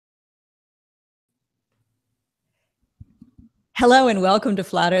Hello and welcome to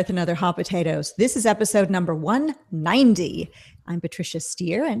Flat Earth and Other Hot Potatoes. This is episode number 190. I'm Patricia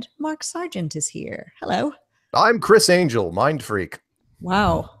Steere and Mark Sargent is here. Hello. I'm Chris Angel, mind freak.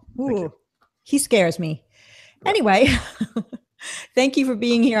 Wow. Ooh, he scares me. Anyway, thank you for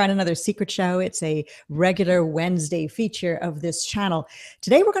being here on another secret show. It's a regular Wednesday feature of this channel.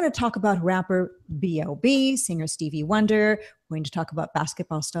 Today, we're going to talk about rapper B.O.B., singer Stevie Wonder. We're going to talk about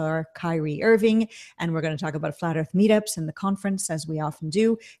basketball star Kyrie Irving, and we're going to talk about Flat Earth meetups and the conference, as we often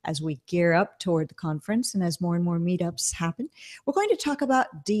do, as we gear up toward the conference and as more and more meetups happen. We're going to talk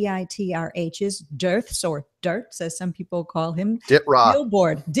about DITRH's dearths, or dirts, as some people call him. Ditra.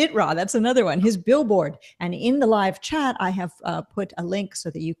 Billboard. Ditra, that's another one, his billboard. And in the live chat, I have put a link so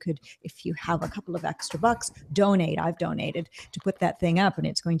that you could, if you have a couple of extra bucks, donate. I've donated to put that thing up, and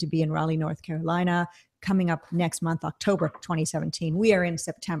it's going to be in Raleigh, North Carolina, coming up next month, October 2017. We are in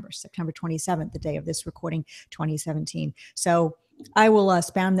September 27th, the day of this recording, 2017. So I will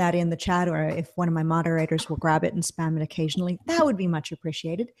spam that in the chat, or if one of my moderators will grab it and spam it occasionally, that would be much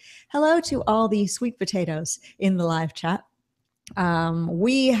appreciated. Hello to all the sweet potatoes in the live chat.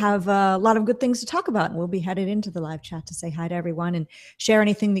 We have a lot of good things to talk about, and we'll be headed into the live chat to say hi to everyone and share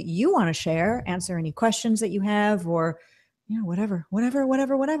anything that you want to share, answer any questions that you have, or whatever.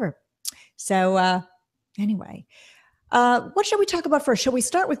 So anyway, what shall we talk about first? Shall we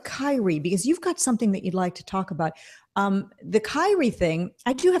start with Kyrie? Because you've got something that you'd like to talk about. The Kyrie thing,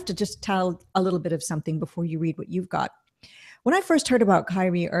 I do have to just tell a little bit of something before you read what you've got. When I first heard about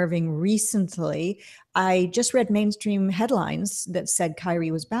Kyrie Irving recently, I just read mainstream headlines that said Kyrie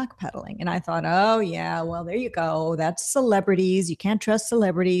was backpedaling. And I thought, oh, yeah, well, there you go. That's celebrities. You can't trust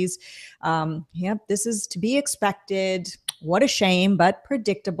celebrities. Yep, this is to be expected. What a shame, but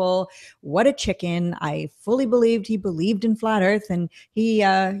predictable. What a chicken. I fully believed he believed in Flat Earth, and he,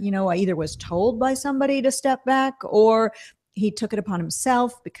 either was told by somebody to step back, or he took it upon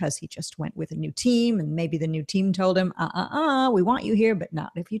himself because he just went with a new team, and maybe the new team told him, we want you here, but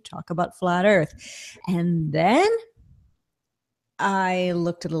not if you talk about Flat Earth. And then I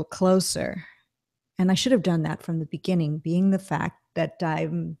looked a little closer, and I should have done that from the beginning, being the fact that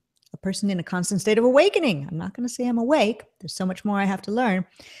I'm a person in a constant state of awakening. I'm not going to say I'm awake. There's so much more I have to learn,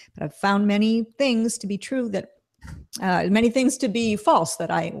 but I've found many things to be true many things to be false that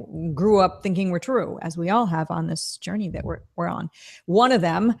I grew up thinking were true, as we all have on this journey that we're on. One of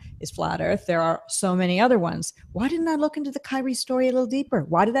them is Flat Earth. There are so many other ones. Why didn't I look into the Kyrie story a little deeper?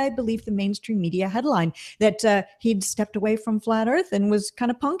 Why did I believe the mainstream media headline that he'd stepped away from Flat Earth and was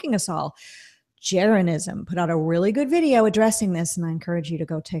kind of punking us all? Jaronism put out a really good video addressing this, and I encourage you to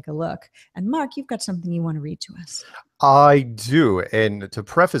go take a look. And Mark, you've got something you want to read to us. I do. And to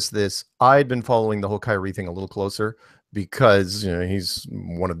preface this, I'd been following the whole Kyrie thing a little closer because he's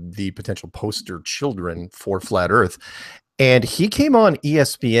one of the potential poster children for Flat Earth. And he came on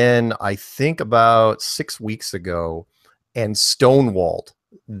ESPN, I think about 6 weeks ago, and stonewalled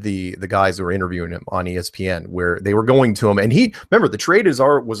the guys who were interviewing him on ESPN, where they were going to him. And remember, the trade was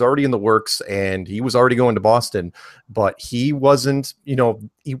already in the works, and he was already going to Boston, but he wasn't,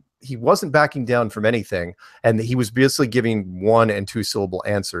 he wasn't backing down from anything. And he was basically giving 1- and 2-syllable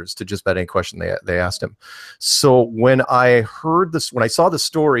answers to just about any question they asked him. So when I saw the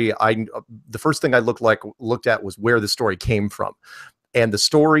story, the first thing I looked at was where the story came from. And the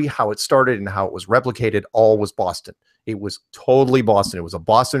story, how it started and how it was replicated, all was Boston. It was totally Boston. It was a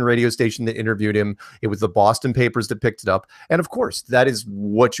Boston radio station that interviewed him. It was the Boston papers that picked it up. And of course, that is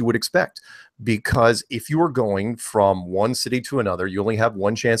what you would expect, because if you are going from one city to another, you only have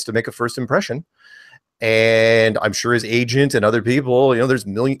one chance to make a first impression. And I'm sure his agent and other people,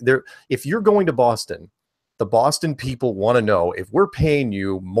 if you're going to Boston, the Boston people want to know, if we're paying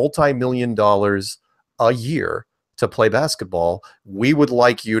you multi-million dollars a year to play basketball, we would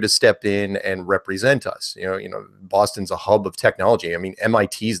like you to step in and represent us. Boston's a hub of technology. I mean,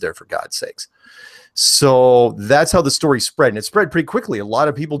 MIT's there, for God's sakes. So that's how the story spread, and it spread pretty quickly. A lot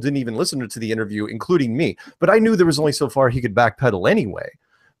of people didn't even listen to the interview, including me, but I knew there was only so far he could backpedal anyway,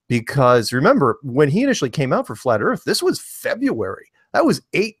 because remember, when he initially came out for Flat Earth, this was February. That was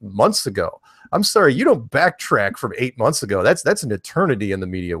 8 months ago. I'm sorry, you don't backtrack from 8 months ago. That's an eternity in the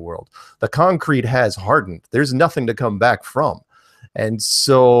media world. The concrete has hardened. There's nothing to come back from. And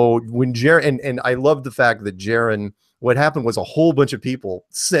so when Jaron, and I love the fact that Jaron, what happened was a whole bunch of people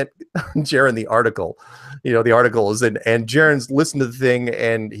sent Jaron the article, the articles, and Jaron's listened to the thing,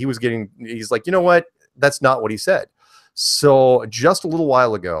 and he's like, you know what? That's not what he said. So just a little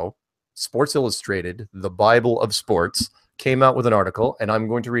while ago, Sports Illustrated, the Bible of sports, came out with an article, and I'm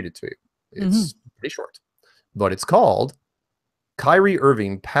going to read it to you. It's pretty short, but it's called Kyrie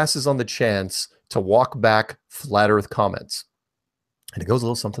Irving Passes on the Chance to Walk Back Flat Earth Comments. And it goes a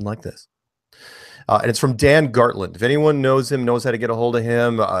little something like this. And it's from Dan Gartland. If anyone knows him, knows how to get a hold of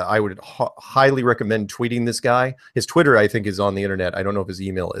him, I would highly recommend tweeting this guy. His Twitter, I think, is on the internet. I don't know if his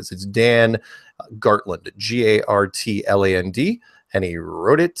email is. It's Dan Gartland, Gartland, and he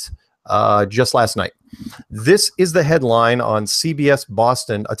wrote it just last night. This is the headline on CBS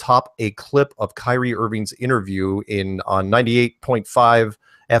Boston atop a clip of Kyrie Irving's interview on 98.5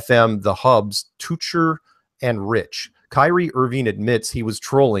 FM, The Hub's Tucher and Rich. Kyrie Irving admits he was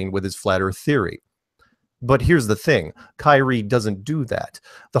trolling with his flat earth theory. But here's the thing, Kyrie doesn't do that.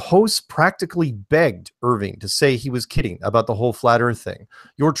 The host practically begged Irving to say he was kidding about the whole flat earth thing.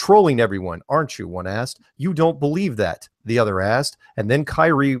 You're trolling everyone, aren't you? One asked. You don't believe that, the other asked. And then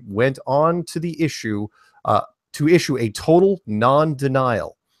Kyrie went on to the issue, to issue a total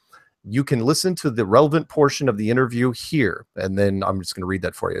non-denial. You can listen to the relevant portion of the interview here. And then I'm just going to read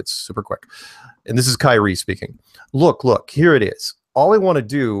that for you. It's super quick. And this is Kyrie speaking. Look, here it is. All I want to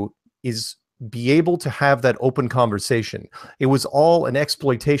do is be able to have that open conversation. It was all an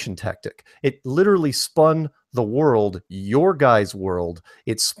exploitation tactic. It literally spun the world, your guys' world.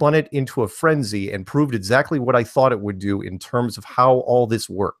 It spun it into a frenzy and proved exactly what I thought it would do in terms of how all this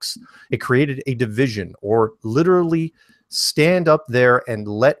works. It created a division, or literally stand up there and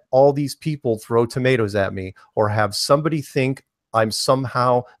let all these people throw tomatoes at me, or have somebody think I'm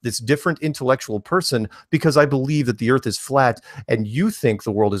somehow this different intellectual person because I believe that the earth is flat and you think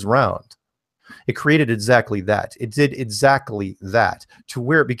the world is round. It created exactly that. It did exactly that, to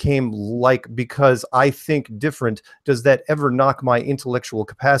where it became like, because I think different, does that ever knock my intellectual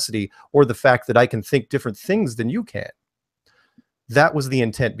capacity or the fact that I can think different things than you can? That was the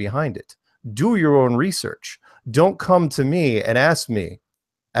intent behind it. Do your own research. Don't come to me and ask me.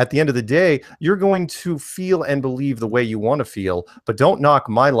 At the end of the day, you're going to feel and believe the way you want to feel, but don't knock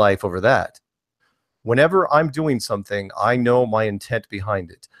my life over that. Whenever I'm doing something, I know my intent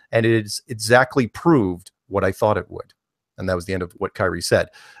behind it, and it is exactly proved what I thought it would. And that was the end of what Kyrie said.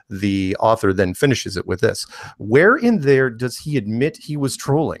 The author then finishes it with this. Where in there does he admit he was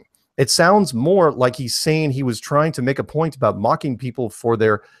trolling? It sounds more like he's saying he was trying to make a point about mocking people for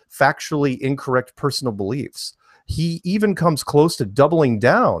their factually incorrect personal beliefs. He even comes close to doubling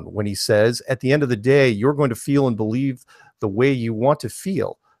down when he says, at the end of the day, you're going to feel and believe the way you want to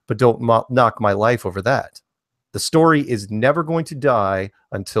feel, but don't knock my life over that. The story is never going to die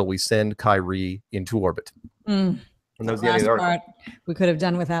until we send Kyrie into orbit. And that was the last part we could have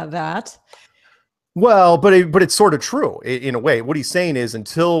done without that. Well, but it's sort of true in a way. What he's saying is,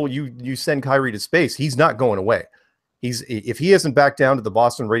 until you send Kyrie to space, he's not going away. If he hasn't backed down to the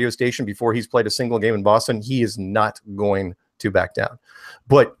Boston radio station before he's played a single game in Boston, he is not going to back down.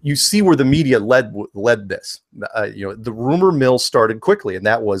 But you see where the media led this. The rumor mill started quickly, and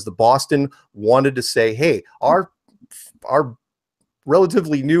that was the Boston wanted to say, "Hey, our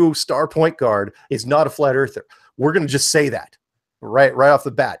relatively new star point guard is not a flat earther. We're going to just say that right off the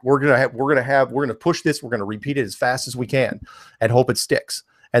bat. We're going to push this. We're going to repeat it as fast as we can, and hope it sticks."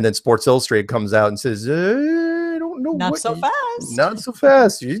 And then Sports Illustrated comes out and says, "I don't know, not so fast. Not so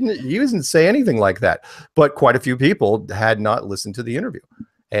fast. You didn't say anything like that." But quite a few people had not listened to the interview,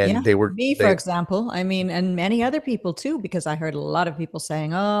 and they were me, for example. I mean, and many other people too, because I heard a lot of people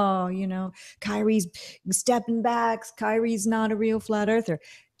saying, "Oh, Kyrie's stepping back. Kyrie's not a real flat earther."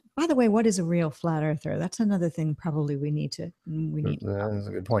 By the way, what is a real flat earther? That's another thing probably we need to. That's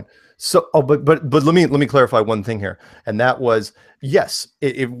a good point. So, but let me clarify one thing here, and that was, yes,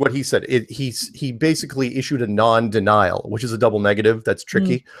 what he said. He basically issued a non-denial, which is a double negative. That's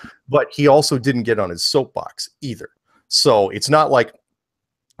tricky, but he also didn't get on his soapbox either. So it's not like,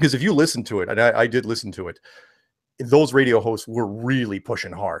 because if you listen to it, and I did listen to it, those radio hosts were really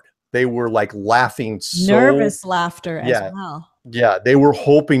pushing hard. They were like laughing, nervous laughter as well. Yeah, they were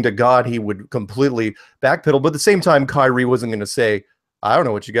hoping to God he would completely backpedal, but at the same time, Kyrie wasn't going to say, "I don't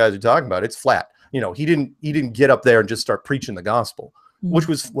know what you guys are talking about. It's flat." He didn't get up there and just start preaching the gospel, which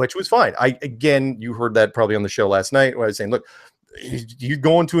was fine. You heard that probably on the show last night where I was saying, look, you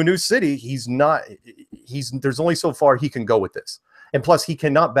go into a new city. There's only so far he can go with this, and plus he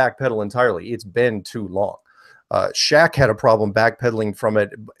cannot backpedal entirely. It's been too long. Shaq had a problem backpedaling from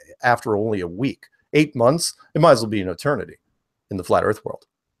it after only a week. 8 months, it might as well be an eternity in the flat earth world.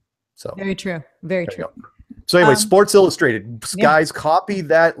 So very true. Very true. So anyway, Sports Illustrated, guys, copy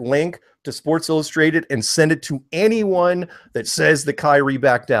that link to Sports Illustrated and send it to anyone that says that Kyrie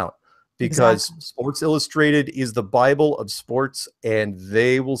backed down, because Sports Illustrated is the Bible of sports, and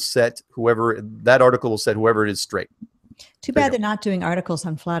they will set that article will set whoever it is straight. Too bad they're not doing articles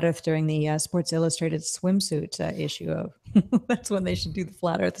on flat earth during the Sports Illustrated swimsuit issue of that's when they should do the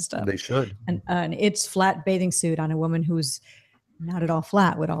flat earth stuff. They should. And it's flat bathing suit on a woman who's Not at all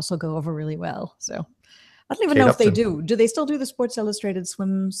flat would also go over really well. So I don't even Kate know if they Upton. do. Do they still do the Sports Illustrated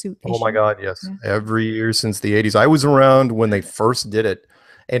swimsuit Oh my issue? God, yes. Yeah. Every year since the 80s. I was around when they first did it.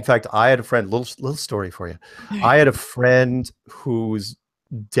 In fact, I had a friend, little story for you. All right. I had a friend whose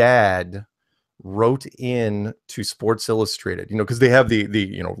dad wrote in to Sports Illustrated, because they have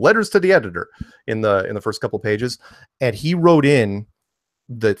the letters to the editor in the first couple pages, and he wrote in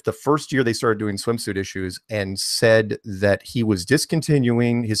the first year they started doing swimsuit issues and said that he was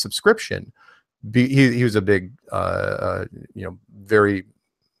discontinuing his subscription. He was a big very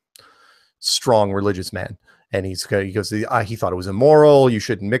strong religious man, and he goes, he thought it was immoral, you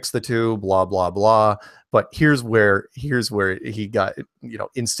shouldn't mix the two, blah blah blah. But here's where he got,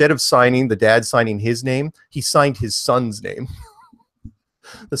 instead of signing the dad signing his name, he signed his son's name.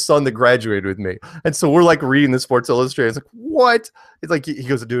 The son that graduated with me. And so we're like reading the Sports Illustrated. It's like, what? It's like, he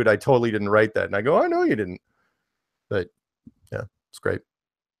goes, dude, I totally didn't write that. And I go, I know you didn't. But yeah, it's great.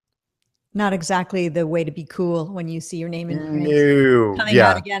 Not exactly the way to be cool when you see your name in print No, coming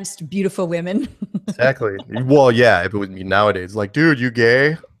yeah, out against beautiful women. exactly. Well, yeah, if it was me nowadays, like, dude, you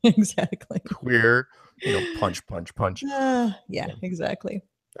gay, Exactly. queer, punch, punch, punch. Yeah, exactly.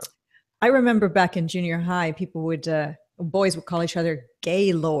 I remember back in junior high, people would, boys would call each other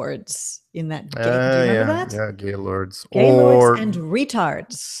gay lords in that. Do you remember that? Yeah, gay lords. Gay lords and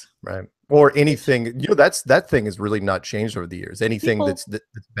retards. Right. Or anything, that thing has really not changed over the years. Anything that's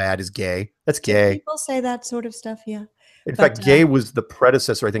bad is gay. That's gay. People say that sort of stuff, yeah. In fact, gay was the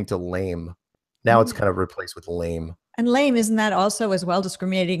predecessor, I think, to lame. Now it's kind of replaced with lame. And lame, isn't that also as well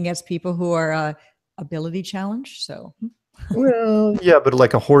discriminating against people who are ability challenged? So, well, yeah, but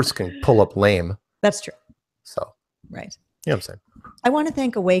like a horse can pull up lame. That's true. So, right. Yeah, I'm saying. I want to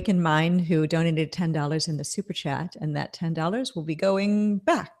thank Awaken Mind, who donated $10 in the super chat, and that $10 will be going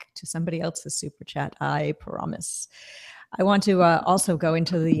back to somebody else's super chat. I promise. I want to also go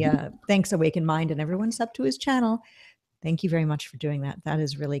into the thanks Awaken Mind and everyone sub to his channel. Thank you very much for doing that. That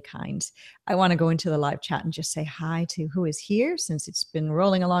is really kind. I want to go into the live chat and just say hi to who is here, since it's been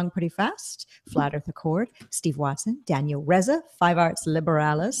rolling along pretty fast. Flat Earth Accord, Steve Watson, Daniel Reza, Five Arts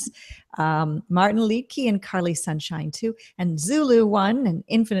Liberalis, Martin Leakey and Carly Sunshine too, and Zulu One and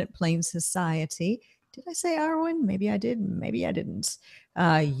Infinite Plane Society. Did I say Arwen? Maybe I did. Maybe I didn't.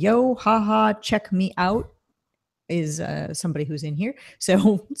 Yo, haha, check me out is somebody who's in here.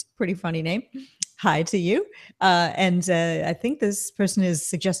 So it's a pretty funny name. Hi to you. And I think this person is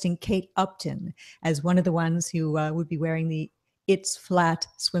suggesting Kate Upton as one of the ones who would be wearing the It's Flat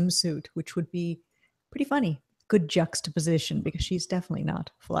swimsuit, which would be pretty funny. Good juxtaposition, because she's definitely not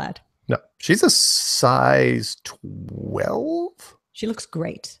flat. No, she's a size 12. She looks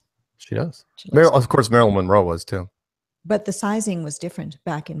great. She does. Of course, Marilyn Monroe was too. But the sizing was different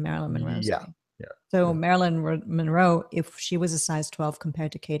back in Marilyn Monroe's day. Yeah. So Marilyn Monroe, if she was a size 12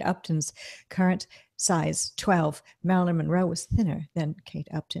 compared to Kate Upton's current size 12, Marilyn Monroe was thinner than Kate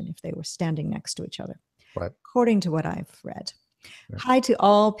Upton if they were standing next to each other, right, according to what I've read. Yeah. Hi to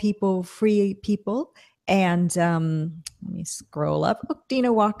all people, free people. And let me scroll up. Oh,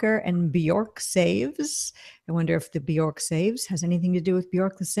 Dina Walker and Bjork Saves. I wonder if the Bjork Saves has anything to do with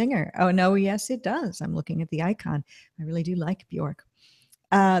Bjork the singer. Oh, no, yes, it does. I'm looking at the icon. I really do like Bjork.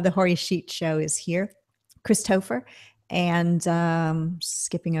 The Hoary Sheet Show is here. Christopher and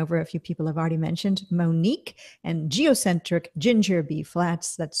skipping over a few people I've already mentioned, Monique and Geocentric Ginger B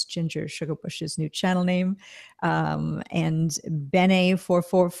Flats. That's Ginger Sugarbush's new channel name. And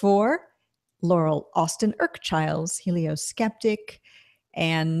Bene444, Laurel Austin Irkchilds, Helioskeptic.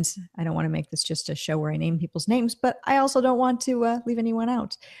 And I don't want to make this just a show where I name people's names, but I also don't want to leave anyone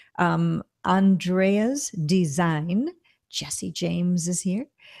out. Andrea's Design. Jesse James is here.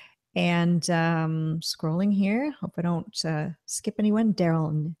 And scrolling here, hope I don't skip anyone.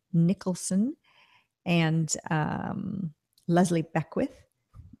 Daryl Nicholson and Leslie Beckwith.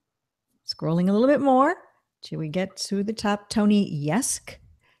 Scrolling a little bit more till we get to the top. Tony Yesk.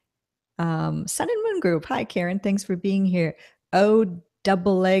 Sun and Moon Group. Hi, Karen. Thanks for being here.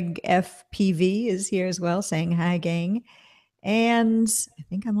 O-double-leg-FPV is here as well, saying hi, gang. And I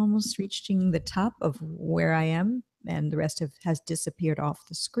think I'm almost reaching the top of where I am, and the rest has disappeared off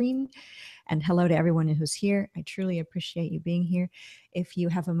the screen. And hello to everyone who's here. I truly appreciate you being here. If you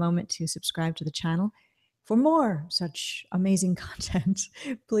have a moment to subscribe to the channel for more such amazing content,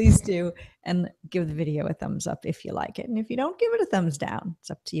 please do, and give the video a thumbs up if you like it. And if you don't, give it a thumbs down.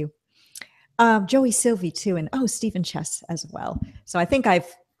 It's up to you. Joey Sylvie too, and Stephen Chess as well. So I think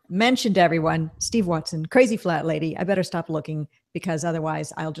I've mentioned everyone. Steve Watson, Crazy Flat Lady. I better stop looking, because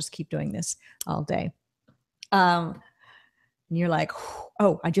otherwise I'll just keep doing this all day. And you're like,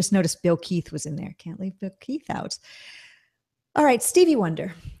 oh, I just noticed Bill Keith was in there. Can't leave Bill Keith out. All right, Stevie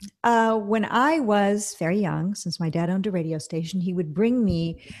Wonder. When I was very young, since my dad owned a radio station, he would bring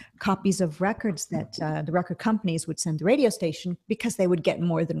me copies of records that the record companies would send the radio station because they would get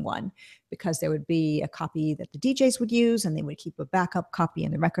more than one, because there would be a copy that the DJs would use and they would keep a backup copy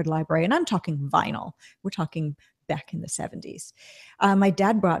in the record library. And I'm talking vinyl. We're talking back in the 70s. My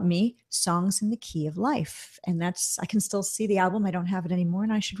dad brought me Songs in the Key of Life. And I can still see the album. I don't have it anymore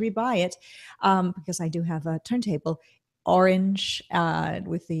and I should rebuy it because I do have a turntable. Orange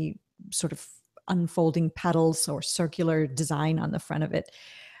with the sort of unfolding petals or circular design on the front of it.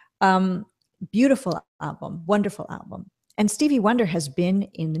 Beautiful album, wonderful album. And Stevie Wonder has been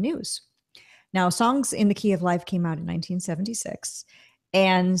in the news. Now, Songs in the Key of Life came out in 1976.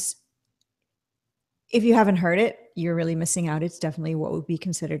 And if you haven't heard it, you're really missing out. It's definitely what would be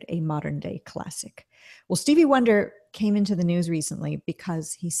considered a modern day classic. Well, Stevie Wonder came into the news recently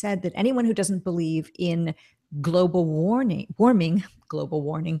because he said that anyone who doesn't believe in global warming,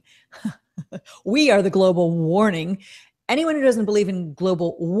 we are the global warning. Anyone who doesn't believe in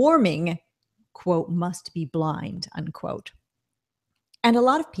global warming, quote, must be blind, unquote. And a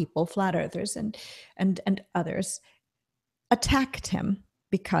lot of people, flat earthers and others, attacked him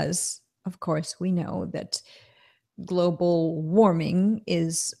because, of course, we know that global warming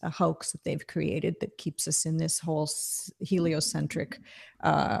is a hoax that they've created that keeps us in this whole heliocentric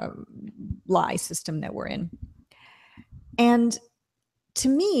lie system that we're in. And to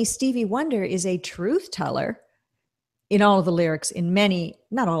me, Stevie Wonder is a truth teller in all of the lyrics, in many,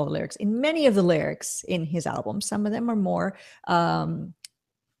 not all of the lyrics, in many of the lyrics in his album. Some of them are more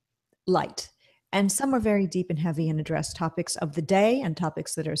light, and some are very deep and heavy and address topics of the day and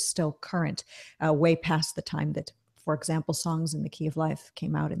topics that are still current, way past the time that, for example, Songs in the Key of Life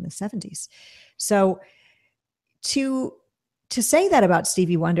came out in the 70s. So to say that about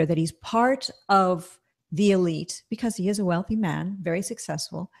Stevie Wonder, that he's part of the elite, because he is a wealthy man, very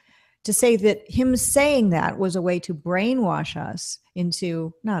successful, to say that him saying that was a way to brainwash us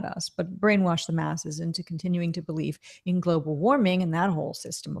into, not us, but brainwash the masses into continuing to believe in global warming and that whole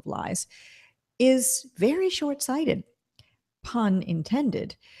system of lies is very short-sighted, pun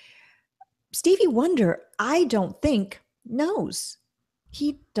intended. Stevie Wonder, I don't think, knows.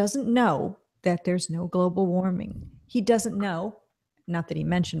 He doesn't know that there's no global warming. He doesn't know, not that he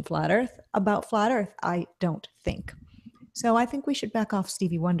mentioned flat Earth, about flat Earth, I don't think. So I think we should back off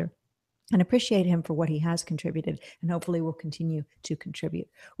Stevie Wonder and appreciate him for what he has contributed, and hopefully will continue to contribute.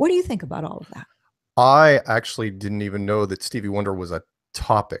 What do you think about all of that? I actually didn't even know that Stevie Wonder was a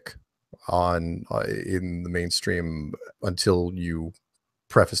topic on in the mainstream until you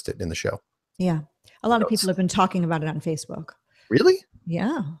prefaced it in the show. Yeah. A lot of people have been talking about it on Facebook. Really?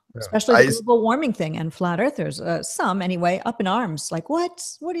 Yeah. Especially the global warming thing, and flat earthers, some anyway, up in arms. Like, what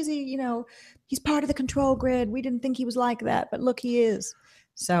is he? You know, he's part of the control grid. We didn't think he was like that, but look, he is.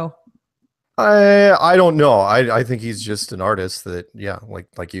 So I don't know. I think he's just an artist that, yeah,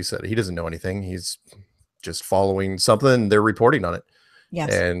 like you said, he doesn't know anything. He's just following something. They're reporting on it.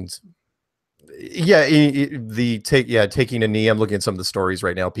 Yes. And yeah, taking a knee. I'm looking at some of the stories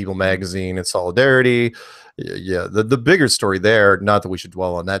right now, People Magazine and Solidarity. Yeah, the bigger story there, not that we should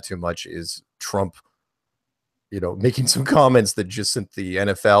dwell on that too much, is Trump, making some comments that just sent the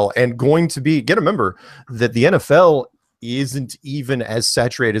NFL and going to be, remember that the NFL isn't even as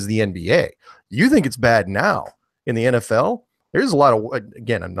saturated as the NBA. You think it's bad now in the NFL? There's a lot of,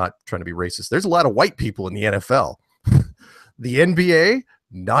 again, I'm not trying to be racist. There's a lot of white people in the NFL. The NBA,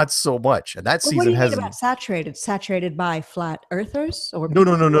 not so much. And that season has about saturated by flat earthers, or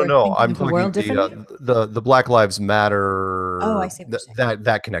no. I'm talking the Black Lives Matter. Oh, I see.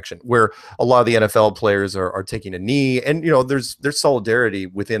 That connection where a lot of the NFL players are taking a knee, and there's solidarity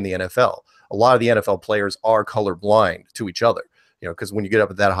within the NFL. A lot of the NFL players are colorblind to each other, because when you get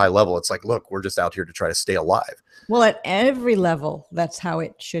up at that high level, it's like, look, we're just out here to try to stay alive. Well, at every level, that's how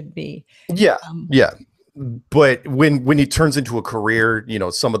it should be. Yeah, yeah. But when he turns into a career,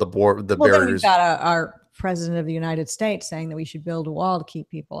 some of the barriers. Then we've got our president of the United States saying that we should build a wall to keep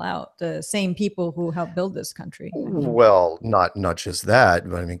people out. The same people who helped build this country. Well, not just that,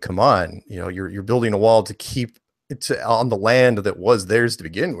 but I mean, come on, you're building a wall to keep it on the land that was theirs to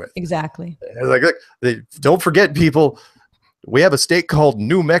begin with. Exactly. Like, don't forget, people, we have a state called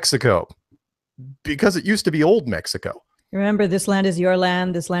New Mexico because it used to be Old Mexico. Remember, this land is your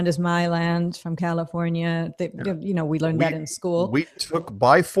land. This land is my land from California. We learned that in school. We took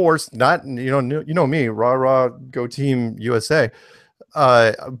by force, not, me, rah, rah, go team USA.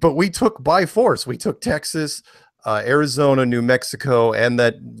 But we took by force. We took Texas, Arizona, New Mexico, and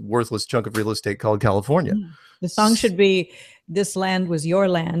that worthless chunk of real estate called California. The song should be, this land was your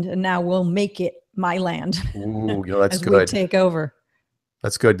land, and now we'll make it my land Ooh, that's as we good. take over.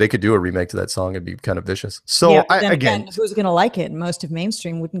 That's good. They could do a remake to that song. It'd be kind of vicious. So Yeah, but then again, who's going to like it? Most of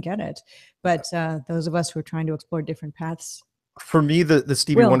mainstream wouldn't get it. But those of us who are trying to explore different paths. for me, the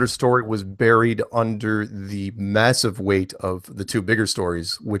Stevie Wonder story was buried under the massive weight of the two bigger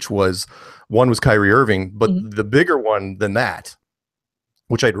stories, which was one was Kyrie Irving, but the bigger one than that,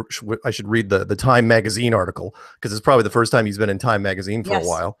 which I should read the Time magazine article because it's probably the first time he's been in Time magazine for a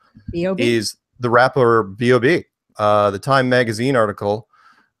while. B.O.B. Is the rapper B.O.B. The Time magazine article,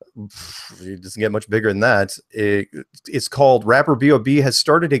 it doesn't get much bigger than that. It's called Rapper B.O.B. has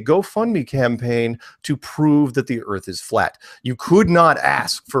started a GoFundMe campaign to prove that the earth is flat. You could not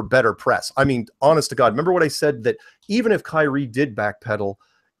ask for better press. I mean, honest to God, remember what I said, that even if Kyrie did backpedal,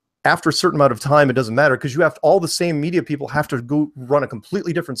 after a certain amount of time, it doesn't matter because you have all the same media people have to go run a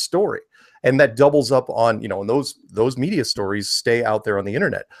completely different story. And that doubles up on, and those media stories stay out there on the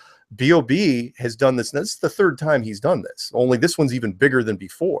internet. B.O.B. has done this, and this is the third time he's done this. Only this one's even bigger than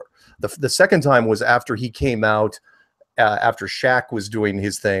before. The second time was after he came out, after Shaq was doing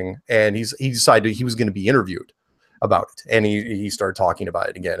his thing, and he decided he was going to be interviewed about it. And he started talking about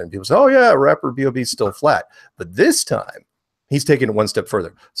it again. And people say, oh, yeah, rapper B.O.B. is still flat. But this time, he's taking it one step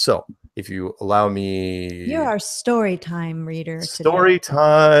further. So if you allow me. You're our story time reader. Story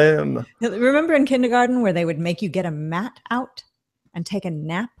time. Remember in kindergarten where they would make you get a mat out and take a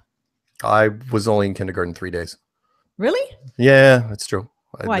nap? I was only in kindergarten 3 days. Really? Yeah, that's true.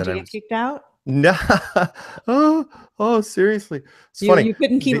 Why, did you get kicked out? No. oh, seriously. It's funny. You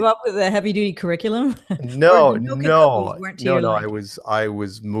couldn't keep up with the heavy duty curriculum? No. I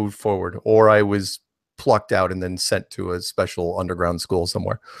was moved forward, or I was plucked out and then sent to a special underground school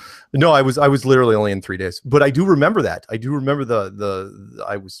somewhere. No, I was literally only in 3 days. But I do remember that. I do remember the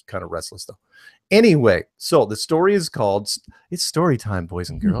I was kind of restless though. Anyway, so the story is called, it's story time, boys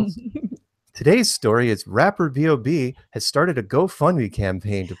and girls. Today's story is rapper B.O.B. has started a GoFundMe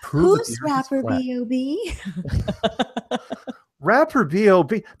campaign to prove Who's rapper B.O.B.? Rapper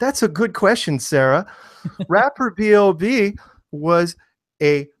B.O.B. That's a good question, Sarah. Rapper B.O.B. was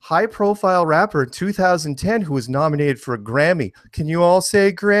a high-profile rapper in 2010 who was nominated for a Grammy. Can you all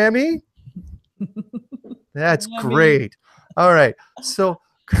say Grammy? That's great. All right. So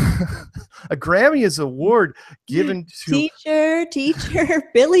a Grammy is an award given to teacher.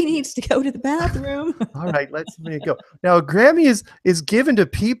 Billy needs to go to the bathroom. All right, let me go. Now, a Grammy is given to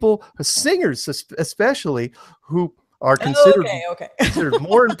people, singers especially, who are considered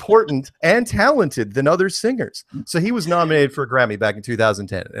more important and talented than other singers. So he was nominated for a Grammy back in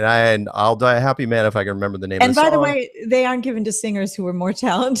 2010, and I'll die a happy man if I can remember the name. And of the by song. the way, they aren't given to singers who are more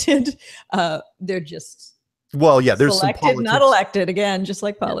talented. They're just. Well, yeah, there's selected, some politics. Not elected, again, just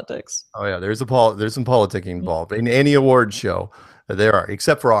like politics. Oh yeah, there's some politicking involved in any award show. There are,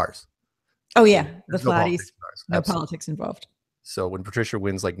 except for ours. Oh yeah, there's the Flatties. No politics involved. So when Patricia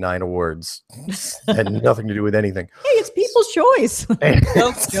wins like 9 awards, had nothing to do with anything. Hey, it's people's choice.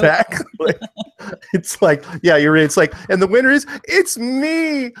 Exactly. It's like, yeah, you're. It's like, and the winner is it's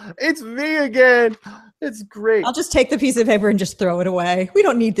me. It's me again. It's great. I'll just take the piece of paper and just throw it away. We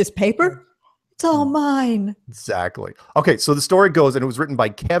don't need this paper. It's all mine. Exactly. Okay, so the story goes, and it was written by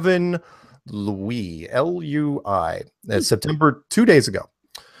Kevin Lui, L-U-I, September 2 days ago.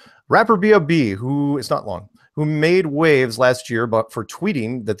 Rapper B.O.B., who is not long, who made waves last year but for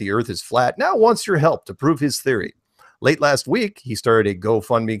tweeting that the earth is flat, now wants your help to prove his theory. Late last week, he started a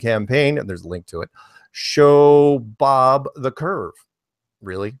GoFundMe campaign, and there's a link to it. Show Bob the Curve.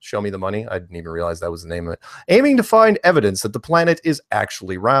 Really? Show me the money? I didn't even realize that was the name of it. Aiming to find evidence that the planet is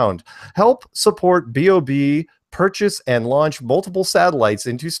actually round. Help support B.O.B. purchase and launch multiple satellites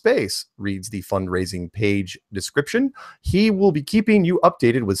into space, reads the fundraising page description. He will be keeping you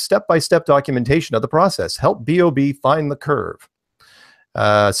updated with step-by-step documentation of the process. Help B.O.B. find the curve.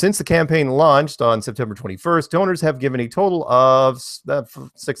 Since the campaign launched on September 21st, donors have given a total of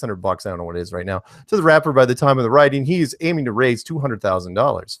 $600. I don't know what it is right now to the rapper. By the time of the writing, he's aiming to raise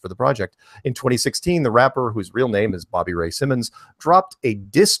 $200,000 for the project. In 2016, the rapper, whose real name is Bobby Ray Simmons, dropped a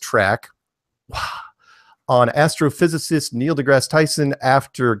diss track on astrophysicist Neil deGrasse Tyson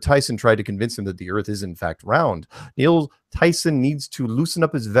after Tyson tried to convince him that the earth is in fact round. Neil Tyson needs to loosen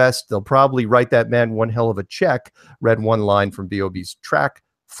up his vest. They'll probably write that man one hell of a check, read one line from B.O.B.'s track,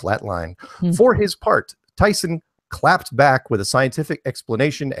 Flatline. For his part, Tyson clapped back with a scientific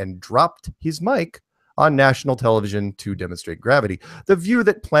explanation and dropped his mic on national television to demonstrate gravity. The view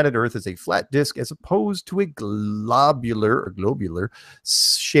that planet Earth is a flat disk as opposed to a globular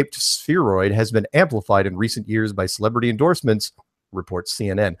shaped spheroid has been amplified in recent years by celebrity endorsements, reports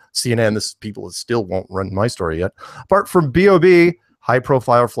CNN. CNN, this people still won't run my story yet. Apart from B.O.B.,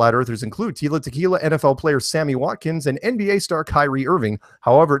 High-profile flat earthers include Tila Tequila, NFL player Sammy Watkins, and NBA star Kyrie Irving.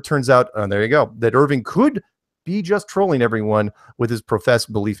 However, it turns out, there you go, that Irving could be just trolling everyone with his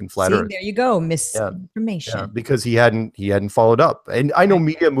professed belief in flat Earth. There you go, misinformation. Yeah, because he hadn't followed up. And I know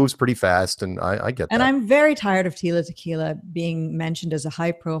media moves pretty fast, and I get that. And I'm very tired of Tila Tequila being mentioned as a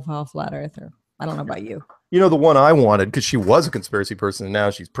high-profile flat earther. I don't know about you. You know, the one I wanted, because she was a conspiracy person, and now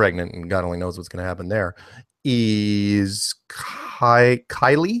she's pregnant, and God only knows what's going to happen there, is Kylie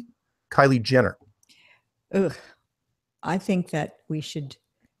Jenner. Ugh. I think that we should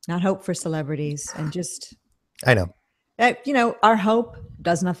not hope for celebrities and just... I know. You know, our hope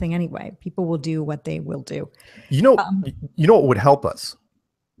does nothing anyway. People will do what they will do. You know what would help us?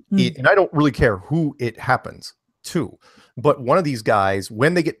 And I don't really care who it happens to, but one of these guys,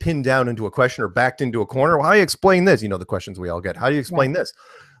 when they get pinned down into a question or backed into a corner, well, how do you explain this? You know, the questions we all get. How do you explain this?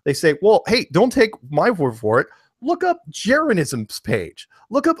 They say, well, hey, don't take my word for it. Look up Jeranism's page.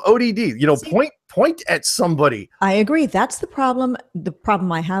 Look up ODD. You know, point at somebody. I agree. That's the problem. The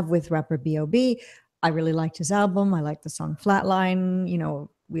problem I have with rapper B.O.B. I really liked his album. I like the song Flatline. You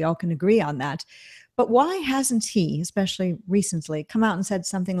know, we all can agree on that. But why hasn't he, especially recently, come out and said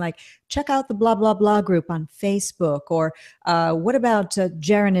something like, check out the blah, blah, blah group on Facebook, or what about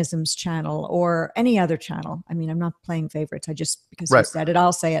Jeranism's channel or any other channel? I mean, I'm not playing favorites. I just, because he said it,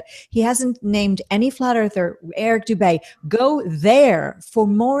 I'll say it. He hasn't named any flat earther. Eric Dubay, go there for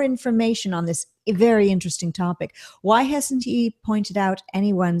more information on this very interesting topic. Why hasn't he pointed out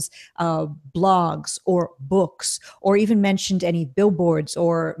anyone's blogs or books, or even mentioned any billboards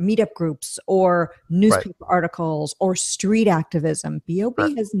or meetup groups or newspaper articles or street activism?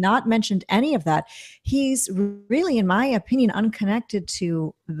 B.O.B. has not mentioned any of that. He's really, in my opinion, unconnected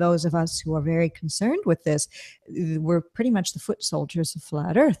to those of us who are very concerned with this. We're pretty much the foot soldiers of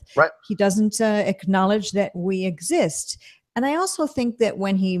flat Earth. He doesn't acknowledge that we exist. And I also think that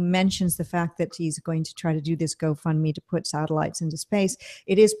when he mentions the fact that he's going to try to do this GoFundMe to put satellites into space,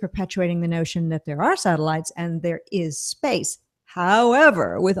 it is perpetuating the notion that there are satellites and there is space.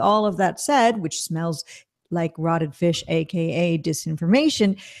 However, with all of that said, which smells like rotted fish, aka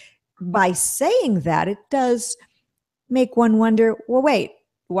disinformation, by saying that, it does make one wonder, well, wait,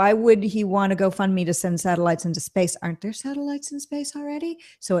 why would he want to GoFundMe to send satellites into space? Aren't there satellites in space already?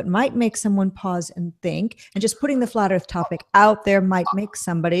 So it might make someone pause and think, and just putting the flat Earth topic out there might make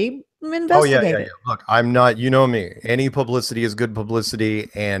somebody investigate it. Look, I'm not, you know me, any publicity is good publicity.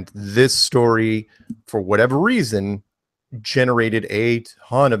 And this story, for whatever reason, generated a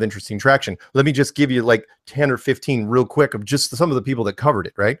ton of interesting traction. Let me just give you like 10 or 15 real quick of just some of the people that covered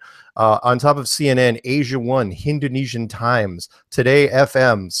it, right? On top of CNN, Asia One, Indonesian Times, Today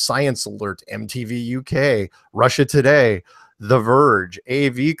FM, Science Alert, MTV UK, Russia Today, The Verge,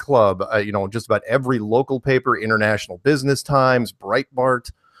 AV Club, you know, just about every local paper, International Business Times,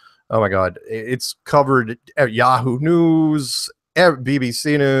 Breitbart. Oh my God, it's covered at Yahoo News,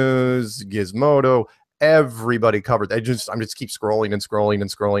 BBC News, Gizmodo. Everybody covered. I'm just keep scrolling and scrolling and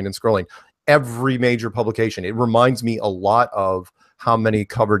scrolling and scrolling. Every major publication. It reminds me a lot of how many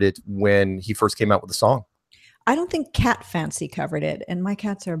covered it when he first came out with the song. I don't think Cat Fancy covered it, and my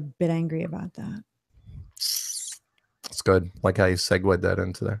cats are a bit angry about that. It's good. Like how you segued that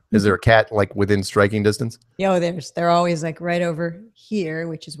into there. Is there a cat like within striking distance? Yeah, they're always like right over here,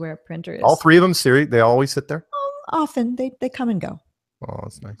 which is where a printer is. All three of them, Siri, they always sit there? Often. They come and go. Oh,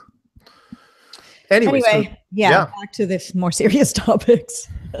 that's nice. Anyway, back to the more serious topics.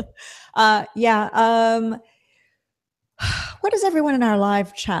 What does everyone in our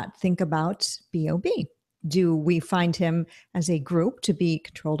live chat think about B.O.B.? Do we find him as a group to be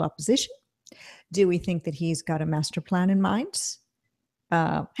controlled opposition? Do we think that he's got a master plan in mind?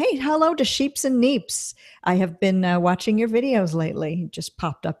 Hey, hello to Sheeps and Neeps. I have been watching your videos lately. He just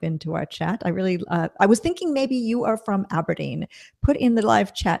popped up into our chat. I was thinking maybe you are from Aberdeen. Put in the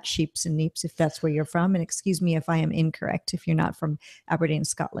live chat, Sheeps and Neeps, if that's where you're from. And excuse me if I am incorrect, if you're not from Aberdeen,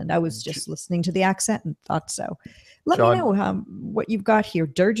 Scotland. I was just listening to the accent and thought so. Let me know what you've got here.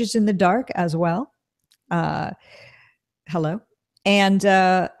 Dirge is in the dark as well. Hello. And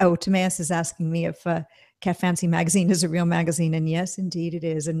Timaeus is asking me if Cat Fancy magazine is a real magazine, and yes, indeed it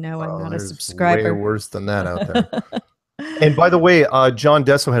is. And no, I'm not a subscriber. Way worse than that out there. And by the way, John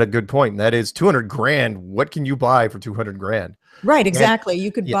Desso had a good point. And that is 200 grand. What can you buy for 200 grand? Right, exactly.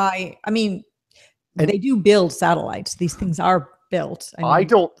 You could buy. I mean, they do build satellites. These things are built. I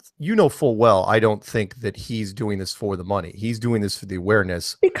don't. You know full well, I don't think that he's doing this for the money. He's doing this for the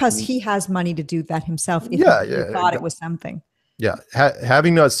awareness because he has money to do that himself. If he thought it was something. Yeah,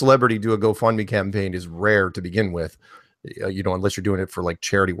 having a celebrity do a GoFundMe campaign is rare to begin with. unless you're doing it for like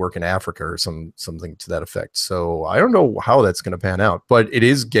charity work in Africa or something to that effect. So I don't know how that's going to pan out, but it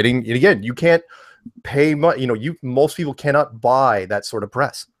is getting, and again, you can't pay much, most people cannot buy that sort of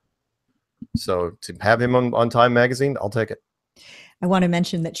press. So to have him on Time Magazine, I'll take it. I want to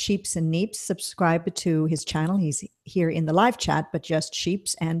mention that Sheeps and Neeps subscribe to his channel. He's here in the live chat, but just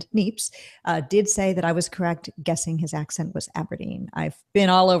Sheeps and Neeps did say that I was correct guessing his accent was Aberdeen. I've been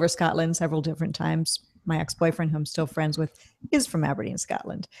all over Scotland several different times. My ex-boyfriend, who I'm still friends with, is from Aberdeen,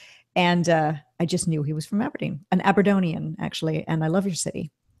 Scotland. And I just knew he was from Aberdeen, an Aberdonian, actually. And I love your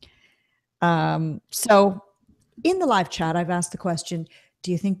city. So in the live chat, I've asked the question,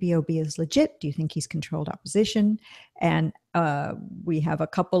 do you think B.O.B. is legit? Do you think he's controlled opposition? And we have a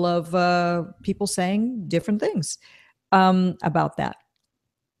couple of people saying different things about that.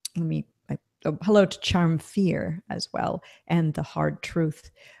 Hello to Charm Fear as well, and The Hard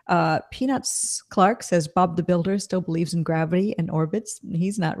Truth. Peanuts Clark says Bob the Builder still believes in gravity and orbits.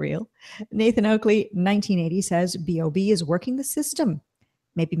 He's not real. Nathan Oakley, 1980, says B.O.B. is working the system.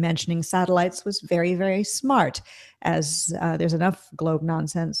 Maybe mentioning satellites was very, very smart, as there's enough globe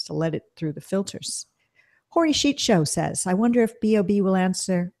nonsense to let it through the filters. Hoary Sheet Show says, I wonder if B.O.B. will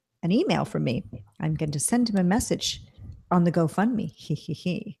answer an email from me. I'm going to send him a message on the GoFundMe.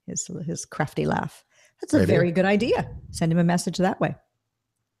 His crafty laugh. That's a very good idea. Send him a message that way.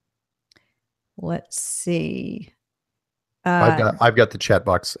 Let's see. I've got the chat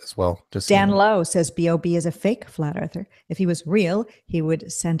box as well. Just Dan Lowe says B.O.B. is a fake flat earther. If he was real, he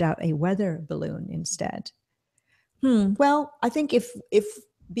would send out a weather balloon instead. Well, I think if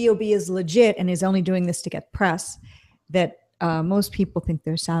B.O.B. is legit and is only doing this to get press, that most people think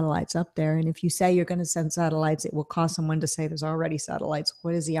there's satellites up there. And if you say you're going to send satellites, it will cause someone to say there's already satellites.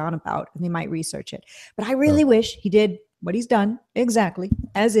 What is he on about? And they might research it. But I really wish he did what he's done exactly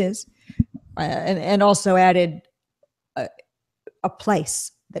as is, and also added a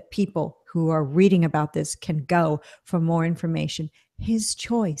place that people who are reading about this can go for more information. His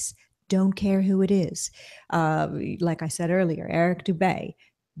choice. Don't care who it is. Like I said earlier, Eric Dubay,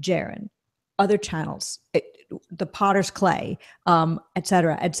 Jaron, other channels, the Potter's Clay, et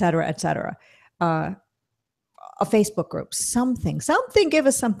cetera, et cetera, et cetera. A Facebook group, something, give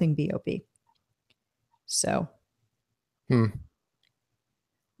us something, B.O.B. So.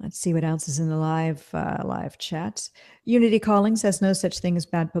 Let's see what else is in the live chat. Unity Calling says no such thing as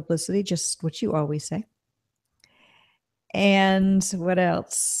bad publicity, just what you always say. And what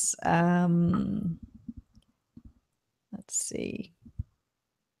else? Let's see.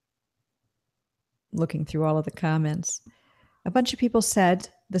 Looking through all of the comments. A bunch of people said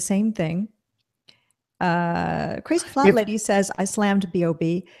the same thing. Crazy Flat Lady says, I slammed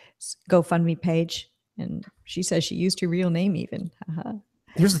B.O.B.'s GoFundMe page. And she says she used her real name even.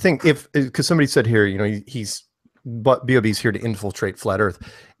 Here's the thing, because somebody said here, but B.O.B.'s here to infiltrate flat Earth.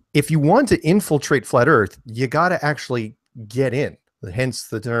 If you want to infiltrate flat Earth, you got to actually get in. Hence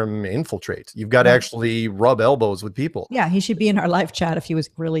the term infiltrate. You've got to actually rub elbows with people. Yeah, he should be in our live chat if he was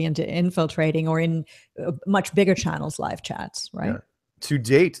really into infiltrating, or in much bigger channels' live chats, right? Yeah. To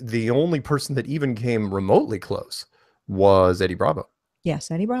date, the only person that even came remotely close was Eddie Bravo. Yes,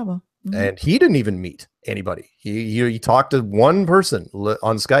 Eddie Bravo. And he didn't even meet anybody. He talked to one person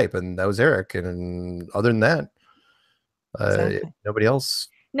on Skype, and that was Eric. And other than that, nobody else.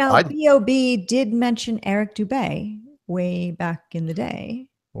 Now, B.O.B. did mention Eric Dubay way back in the day.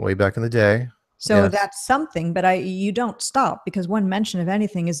 So that's something, but you don't stop, because one mention of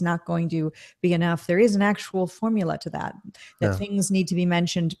anything is not going to be enough. There is an actual formula to that things need to be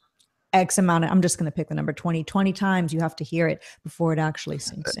mentioned X amount of, I'm just going to pick the number 20 times. You have to hear it before it actually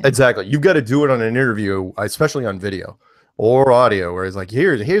sinks in. Exactly. You've got to do it on an interview, especially on video or audio, where it's like,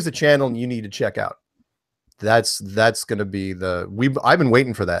 here's a channel you need to check out. That's going to be I've been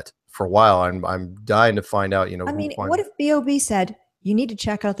waiting for that for a while. I'm dying to find out, what if B.O.B. said, you need to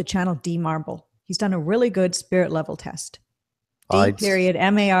check out the channel D Marble. He's done a really good spirit level test.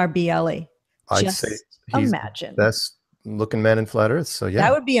 D.Marble. I'd say imagine. Best looking man in flat Earth. So yeah,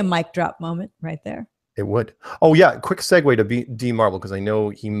 that would be a mic drop moment right there. It would. Oh yeah, quick segue to D Marble, because I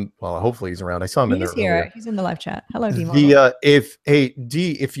know hopefully he's around. I saw him in there here earlier. He's in the live chat. Hello, D Marble. If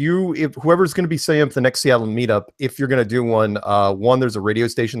whoever's going to be setting up the next Seattle meetup, if you're going to do one, there's a radio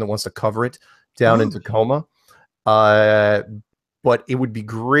station that wants to cover it down in Tacoma. But it would be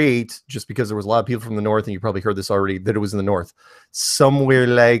great, just because there was a lot of people from the north, and you probably heard this already, that it was in the north, somewhere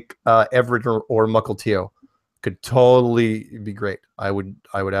like Everett or Mukilteo. Could totally be great. I would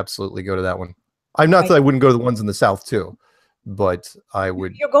absolutely go to that one. I'm not that I wouldn't go to the ones in the south too, but I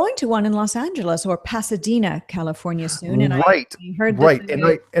would. You're going to one in Los Angeles or Pasadena, California soon, and right, I heard right,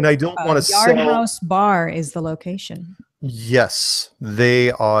 and I don't want to Yard House Bar is the location. Yes,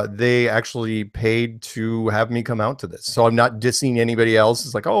 they actually paid to have me come out to this. So I'm not dissing anybody else.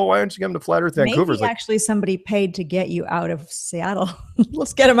 It's like, oh, why aren't you coming to Flat Earth Vancouver? Maybe It's like, actually somebody paid to get you out of Seattle.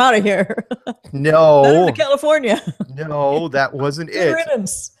 Let's get him out of here. Send him to no, California. no, that wasn't Good it.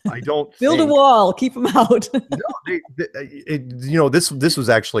 riddance. I don't Build a think. wall. Keep him out. No, this was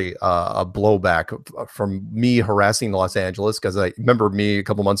actually a blowback from me harassing Los Angeles, because I remember me a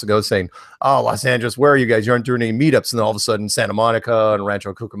couple months ago saying, "Oh, Los Angeles, where are you guys? You aren't doing any meetups." And then all of a sudden, Santa Monica and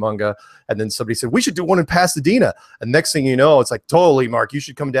Rancho Cucamonga, and then somebody said we should do one in Pasadena. And next thing you know, it's like, totally, Mark, you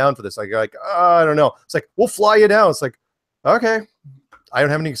should come down for this. Like, I don't know. It's like, we'll fly you down. It's like, okay, I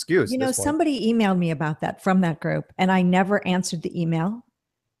don't have any excuse You at know, this point. somebody emailed me about that from that group, and I never answered the email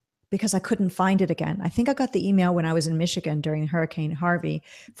because I couldn't find it again. I think I got the email when I was in Michigan during Hurricane Harvey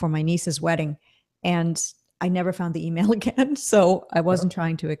for my niece's wedding, and I never found the email again. So I wasn't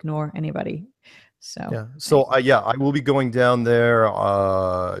trying to ignore anybody. So Yeah. So I will be going down there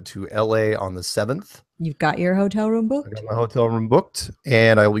to LA on the 7th. you've got your hotel room I booked? got my hotel room booked,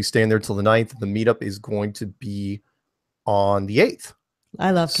 and I will be staying there till the 9th. The meetup is going to be on the 8th.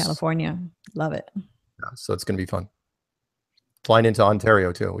 I love California. Love it. Yeah, so it's going to be fun. Flying into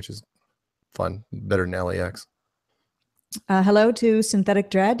Ontario too, which is fun, better than LAX. Hello to Synthetic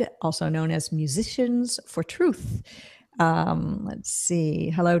Dread, also known as Musicians for Truth. Let's see.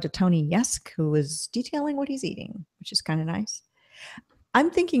 Hello to Tony Yesk, who is detailing what he's eating, which is kind of nice. I'm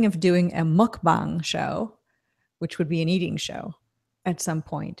thinking of doing a mukbang show, which would be an eating show at some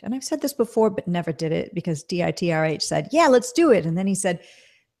point. And I've said this before, but never did it because DITRH said, yeah, let's do it. And then he said,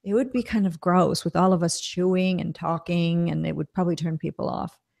 it would be kind of gross with all of us chewing and talking, and it would probably turn people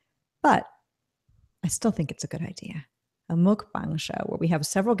off. But I still think it's a good idea. A mukbang show where we have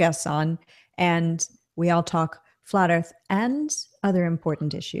several guests on and we all talk flat earth and other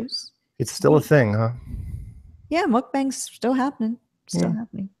important issues. It's still a thing, huh? Yeah, mukbang's still happening. Still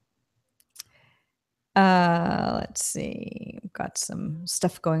happening. Let's see. We've got some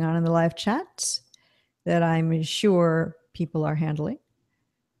stuff going on in the live chat that I'm sure people are handling.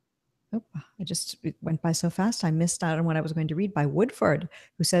 Oh, it went by so fast. I missed out on what I was going to read by Woodford,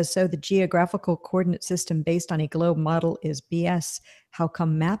 who says, so the geographical coordinate system based on a globe model is BS. How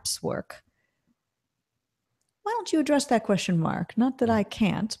come maps work? Why don't you address that question, Mark? Not that I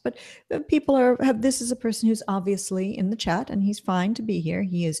can't, but people this is a person who's obviously in the chat, and he's fine to be here.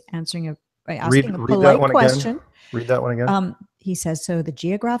 He is asking a polite question. Again. Read that one again. He says, so the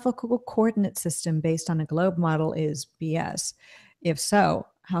geographical coordinate system based on a globe model is BS. If so,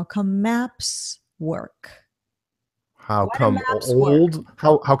 how come maps work? How come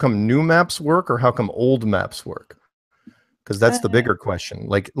new maps work, or how come old maps work? Because that's the bigger question.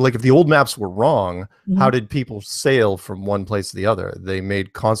 Like if the old maps were wrong, how did people sail from one place to the other? They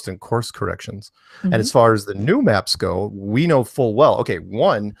made constant course corrections. And as far as the new maps go, we know full well, okay,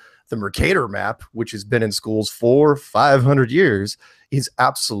 one, the Mercator map, which has been in schools for 500 years, is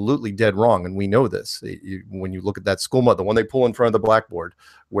absolutely dead wrong. And we know this. When you look at that school map, the one they pull in front of the blackboard,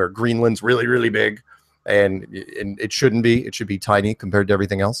 where Greenland's really, really big, and it shouldn't be. It should be tiny compared to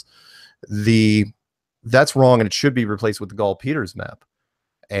everything else. That's wrong, and it should be replaced with the Gall-Peters map.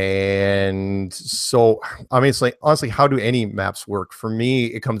 And so, honestly, how do any maps work? For me,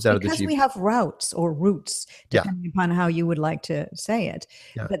 it comes out because of the we have routes or routes, depending upon how you would like to say it.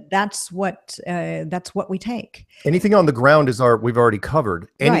 Yeah. But that's what we take. Anything on the ground we've already covered.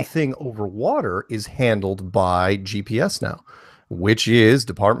 Anything over water is handled by GPS now, which is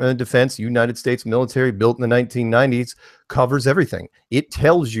Department of Defense, United States military, built in the 1990s, covers everything. It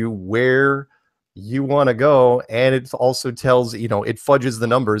tells you where you want to go, and it also tells, it fudges the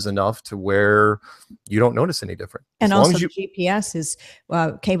numbers enough to where you don't notice any different. And also GPS is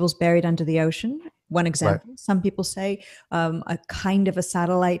cables buried under the ocean. One example. Right. Some people say a kind of a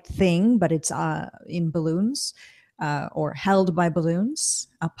satellite thing, but it's in balloons or held by balloons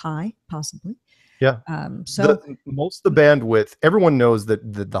up high, possibly. Yeah. Most of the bandwidth, everyone knows that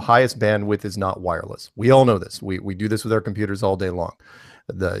the highest bandwidth is not wireless. We all know this. We do this with our computers all day long.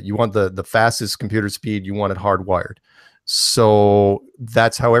 You want the fastest computer speed, you want it hardwired. So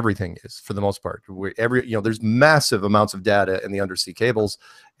that's how everything is for the most part. There's massive amounts of data in the undersea cables,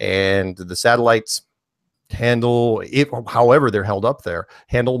 and the satellites handle it, however they're held up there,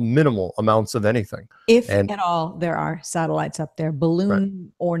 handle minimal amounts of anything. If at all there are satellites up there,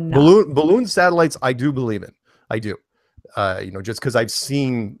 balloon or not. Balloon satellites, I do believe in. I do. Just because I've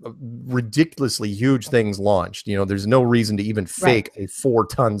seen ridiculously huge things launched, there's no reason to even fake a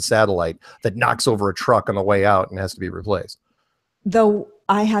 4-ton satellite that knocks over a truck on the way out and has to be replaced. Though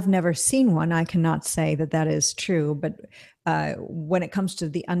I have never seen one, I cannot say that is true. But when it comes to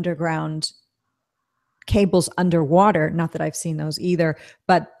the underground cables underwater. Not that I've seen those either,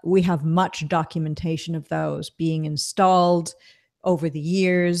 but we have much documentation of those being installed over the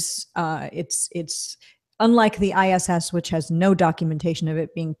years. It's unlike the ISS, which has no documentation of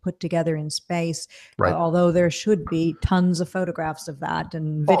it being put together in space, Right. although there should be tons of photographs of that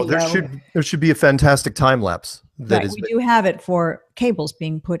and video. Oh, there should be a fantastic time lapse. Right, we do have it for cables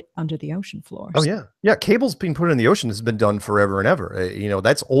being put under the ocean floor. Oh yeah, yeah. Cables being put in the ocean has been done forever and ever. You know,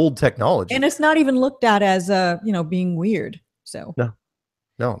 that's old technology, and it's not even looked at as being weird. So no,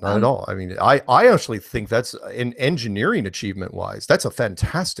 not at all. I mean, I actually think that's an engineering achievement wise. That's a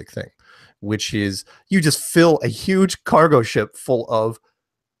fantastic thing, which is you just fill a huge cargo ship full of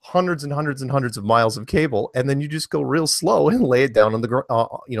hundreds and hundreds and hundreds of miles of cable, and then you just go real slow and lay it down on the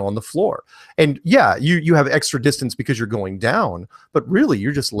on the floor. And yeah, you have extra distance because you're going down, but really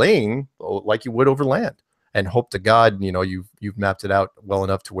you're just laying like you would over land, and hope to God you've mapped it out well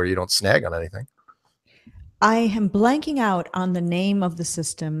enough to where you don't snag on anything. I am blanking out on the name of the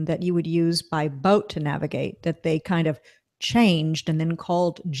system that you would use by boat to navigate, that they kind of changed and then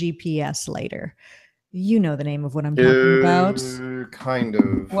called GPS later. You know the name of what I'm talking about. Kind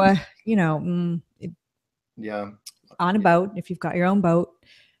of. Well, yeah. On a boat, if you've got your own boat,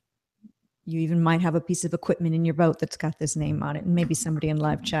 you even might have a piece of equipment in your boat that's got this name on it. And maybe somebody in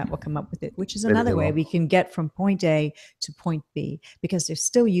live chat will come up with it, which is another way we can get from point A to point B, because they're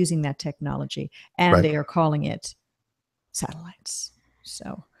still using that technology and they are calling it satellites.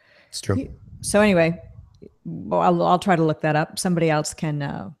 So it's true. So anyway, I'll try to look that up. Somebody else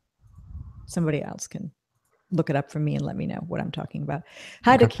can look it up for me and let me know what I'm talking about.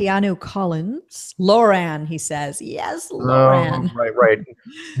 Hi to Keanu Collins. Loran, he says. Yes, Loran. Right.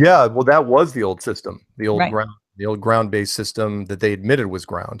 Yeah, well, that was the old system, the old ground-based system that they admitted was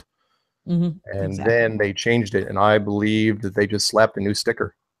ground. And then they changed it, and I believe that they just slapped a new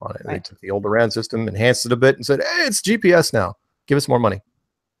sticker on it. They took the old Iran system, enhanced it a bit, and said, hey, it's GPS now. Give us more money.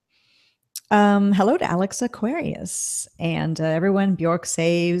 Hello to Alex Aquarius and everyone. Bjork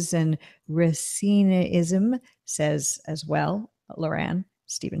saves and Racinaism says as well. Loran,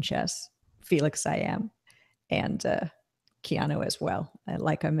 Stephen Chess, Felix I am, and Keanu as well.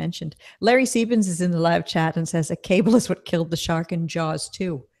 Like I mentioned, Larry Siebens is in the live chat and says a cable is what killed the shark in Jaws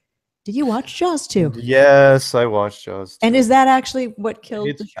 2. Did you watch Jaws 2? Yes, I watched Jaws 2. And is that actually what killed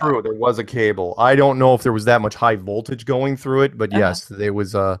the shark? True. There was a cable. I don't know if there was that much high voltage going through it, but yes, there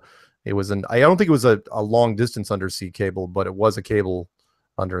was it was I don't think it was a long distance undersea cable, but it was a cable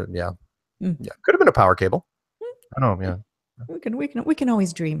under. Yeah. Could have been a power cable. I don't know. Yeah. We can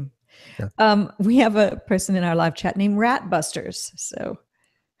always dream. Yeah. We have a person in our live chat named Ratbusters. So,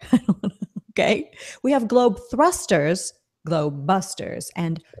 okay. We have Globe Busters,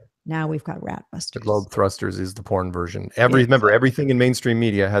 and now we've got Ratbusters. The Globe Thrusters is the porn version. Remember, everything in mainstream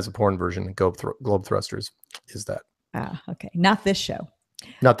media has a porn version. Globe Thrusters is that. Okay. Not this show.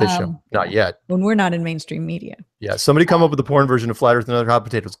 Not this show. Not yet. When we're not in mainstream media. Yeah. Somebody come up with a porn version of Flat Earth and Other Hot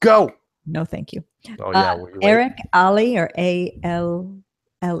Potatoes. Go. No, thank you. Oh, yeah. Eric Ali, or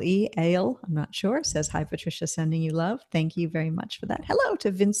A-L-L-E, Ale, I'm not sure, says, hi, Patricia, sending you love. Thank you very much for that. Hello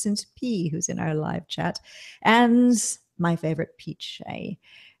to Vincent P., who's in our live chat. And my favorite, Peach A.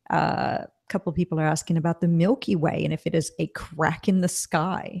 A couple people are asking about the Milky Way and if it is a crack in the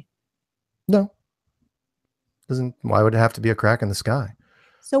sky. No. Why would it have to be a crack in the sky?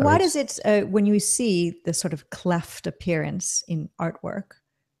 So why does it, when you see the sort of cleft appearance in artwork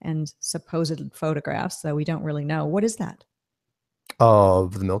and supposed photographs, though we don't really know, what is that?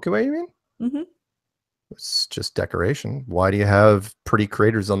 Of the Milky Way, you mean? Mm-hmm. It's just decoration. Why do you have pretty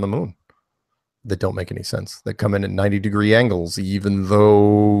craters on the moon that don't make any sense, that come in at 90-degree angles, even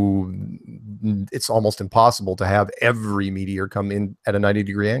though it's almost impossible to have every meteor come in at a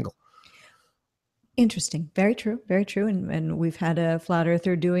 90-degree angle? Interesting. Very true. Very true. And we've had a flat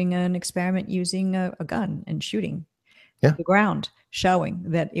earther doing an experiment using a gun and shooting the ground, showing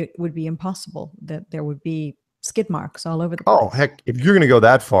that it would be impossible, that there would be skid marks all over the place. Oh, heck, if you're going to go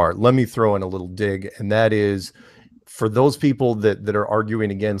that far, let me throw in a little dig. And that is for those people that are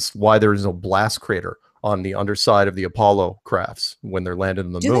arguing against why there is no blast crater on the underside of the Apollo crafts when they're landed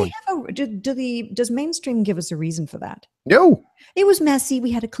on the moon. Does mainstream give us a reason for that? No. It was messy.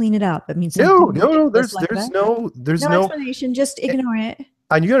 We had to clean it up. I mean, no. There's no explanation. Just ignore it.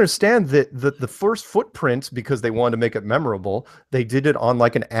 And you understand that the first footprint, because they wanted to make it memorable, they did it on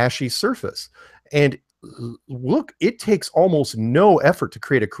like an ashy surface. And look, it takes almost no effort to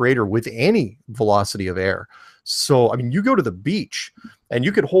create a crater with any velocity of air. So, I mean, you go to the beach and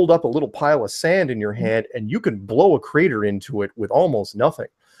you could hold up a little pile of sand in your hand and you can blow a crater into it with almost nothing.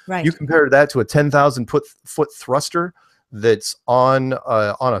 Right. You compare that to a 10,000 foot thruster that's on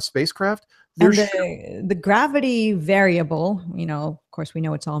a spacecraft. And the gravity variable, of course, we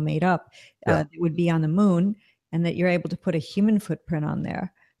know it's all made up, Yeah. it would be on the moon, and that you're able to put a human footprint on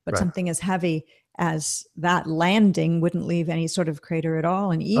there. But Right. something as heavy as that landing wouldn't leave any sort of crater at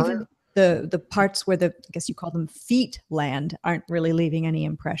all. And even the parts where I guess you call them feet land aren't really leaving any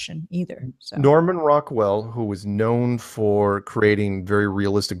impression either. So Norman Rockwell, who was known for creating very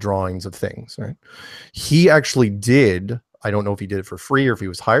realistic drawings of things, right? He actually did, I don't know if he did it for free or if he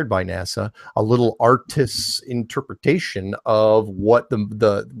was hired by NASA, a little artist's interpretation of what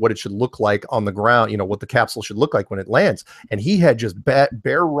what it should look like on the ground, what the capsule should look like when it lands. And he had just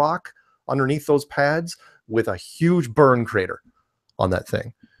bare rock underneath those pads with a huge burn crater on that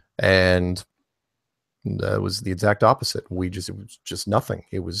thing. And that was the exact opposite. It was just nothing.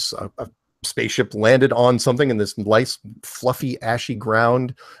 It was a spaceship landed on something in this nice, fluffy, ashy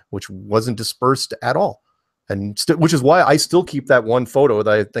ground, which wasn't dispersed at all. And which is why I still keep that one photo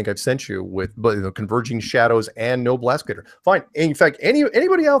that I think I've sent you with converging shadows and no blast crater. Fine. In fact,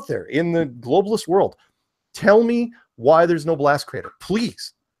 anybody out there in the globalist world, tell me why there's no blast crater.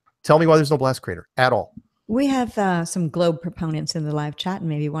 Please tell me why there's no blast crater at all. We have some globe proponents in the live chat, and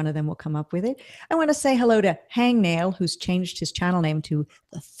maybe one of them will come up with it. I want to say hello to Hangnail, who's changed his channel name to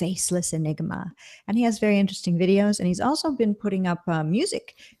The Faceless Enigma. And he has very interesting videos, and he's also been putting up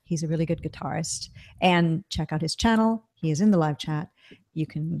music. He's a really good guitarist. And check out his channel. He is in the live chat. You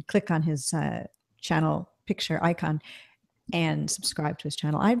can click on his channel picture icon and subscribe to his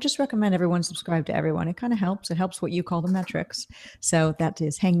channel. I just recommend everyone subscribe to everyone. It kind of helps. It helps what you call the metrics. So that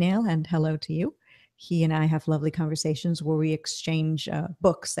is Hangnail, and hello to you. He and I have lovely conversations where we exchange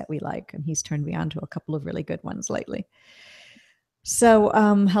books that we like, and he's turned me on to a couple of really good ones lately. So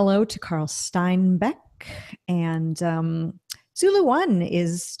hello to Carl Steinbeck. And Zulu One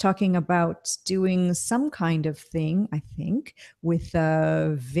is talking about doing some kind of thing, I think, with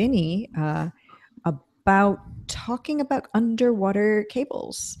Vinny about talking about underwater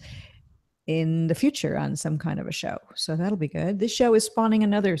cables in the future on some kind of a show. So that'll be good. This show is spawning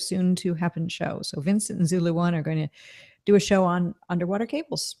another soon to happen show. So Vincent and Zulu One are going to do a show on underwater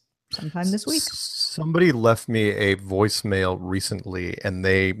cables sometime this week. Somebody left me a voicemail recently, and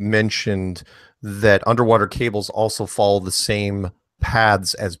they mentioned that underwater cables also follow the same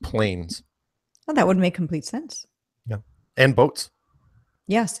paths as planes. Oh, that would make complete sense. Yeah. And boats.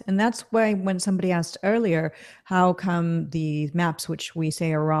 Yes, and that's why when somebody asked earlier, how come the maps, which we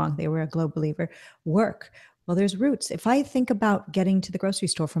say are wrong, they were a globe believer, work? Well, there's routes. If I think about getting to the grocery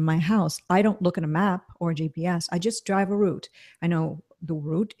store from my house, I don't look at a map or GPS. I just drive a route. I know the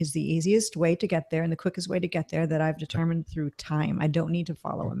route is the easiest way to get there and the quickest way to get there that I've determined through time. I don't need to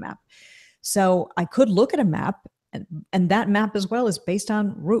follow a map. So I could look at a map, and that map as well is based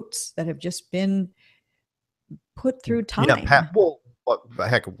on routes that have just been put through time. Yeah,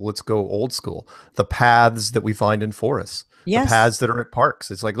 heck, let's go old school. The paths that we find in forests, yes. The paths that are at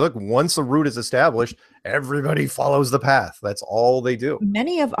parks. It's like, look, once a route is established, everybody follows the path. That's all they do.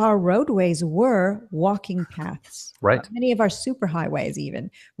 Many of our roadways were walking paths. Right. Many of our superhighways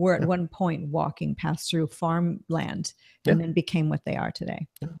even were at one point walking paths through farmland and then became what they are today.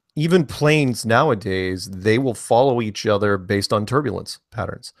 Even planes nowadays, they will follow each other based on turbulence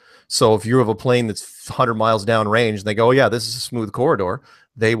patterns. So if you have a plane that's 100 miles downrange and they go, oh, yeah, this is a smooth corridor,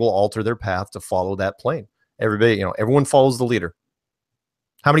 they will alter their path to follow that plane. Everybody, everyone follows the leader.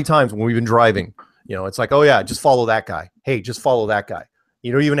 How many times when we've been driving, it's like, oh, yeah, just follow that guy. Hey, just follow that guy.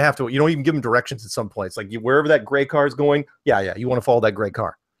 You don't even give them directions at some point. It's like wherever that gray car is going, yeah, you want to follow that gray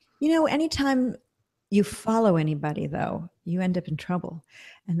car. Anytime you follow anybody, though, you end up in trouble.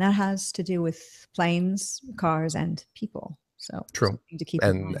 And that has to do with planes, cars, and people. So true. To keep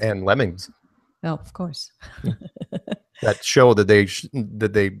and lemmings. Oh, of course. That show that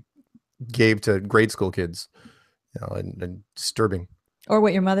they gave to grade school kids, and disturbing. Or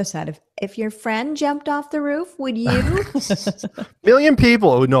what your mother said, if your friend jumped off the roof, would you? Million people.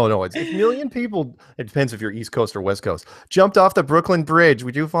 Oh, no, it's a million people. It depends if you're East Coast or West Coast. Jumped off the Brooklyn Bridge.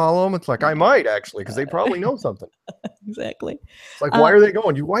 Would you follow them? It's like, I might actually, because they probably know something. Exactly. It's like, why are they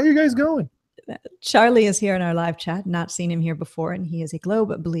going? Why are you guys going? Charlie is here in our live chat. Not seen him here before, and he is a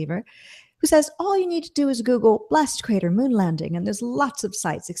globe believer who says, all you need to do is Google blast crater moon landing, and there's lots of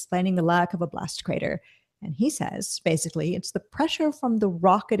sites explaining the lack of a blast crater. And he says, basically, it's the pressure from the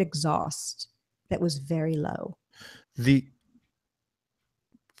rocket exhaust that was very low.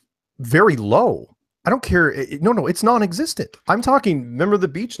 Very low? I don't care. No, it's non-existent. I'm talking, remember the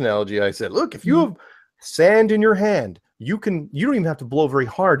beach analogy I said? Look, if you have sand in your hand, you don't even have to blow very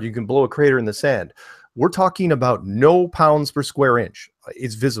hard. You can blow a crater in the sand. We're talking about no pounds per square inch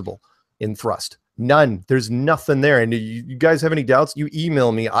is visible in thrust. None. There's nothing there. And you guys have any doubts, you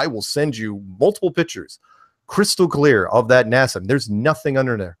email me. I will send you multiple pictures, crystal clear, of that NASA. There's nothing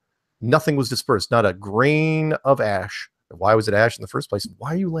under there. Nothing was dispersed. Not a grain of ash. Why was it ash in the first place?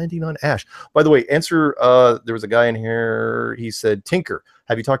 Why are you landing on ash? By the way, answer, there was a guy in here. He said, Tinker,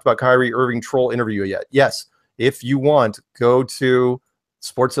 have you talked about Kyrie Irving troll interview yet? Yes. If you want, go to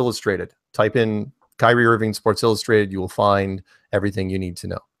Sports Illustrated. Type in Kyrie Irving Sports Illustrated. You will find everything you need to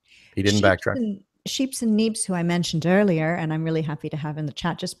know. He didn't backtrack. Sheeps and Neeps, who I mentioned earlier, and I'm really happy to have in the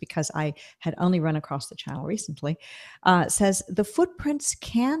chat just because I had only run across the channel recently, says the footprints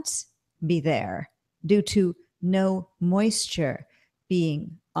can't be there due to no moisture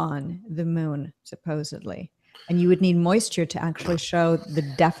being on the moon, supposedly. And you would need moisture to actually show the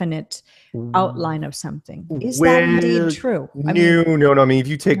definite outline of something. Is that indeed true? No. I mean, if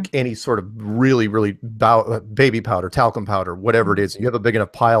you take any sort of really, really baby powder, talcum powder, whatever it is, you have a big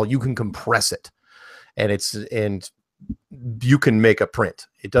enough pile, you can compress it, and you can make a print.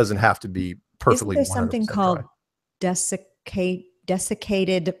 It doesn't have to be perfectly. Is there something called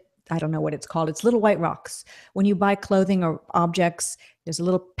desiccated? I don't know what it's called. It's little white rocks. When you buy clothing or objects, there's a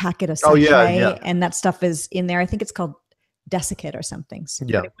little packet of sachet, and that stuff is in there. I think it's called desiccate or something. So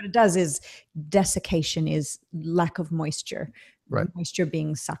what it does is desiccation is lack of moisture, moisture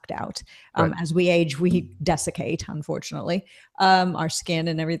being sucked out. As we age, we desiccate, unfortunately, our skin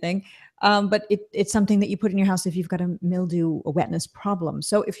and everything. But it's something that you put in your house if you've got a mildew or wetness problem.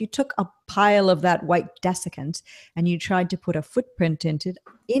 So if you took a pile of that white desiccant and you tried to put a footprint in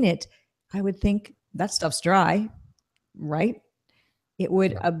it, I would think that stuff's dry, right? It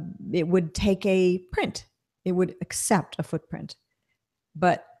would take a print. It would accept a footprint.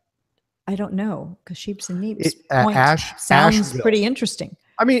 But I don't know, because Sheeps and Neeps sounds pretty interesting.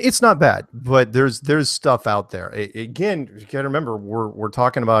 I mean, it's not bad, but there's stuff out there. Again, you got to remember, we're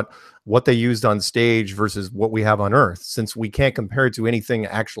talking about what they used on stage versus what we have on Earth. Since we can't compare it to anything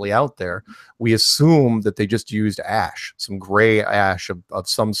actually out there, we assume that they just used ash, some gray ash of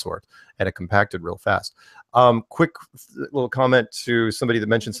some sort, and it compacted real fast. Quick little comment to somebody that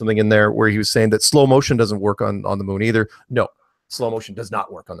mentioned something in there where he was saying that slow motion doesn't work on the moon either. No, slow motion does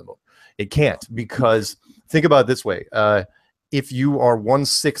not work on the moon. It can't, because think about it this way. If you are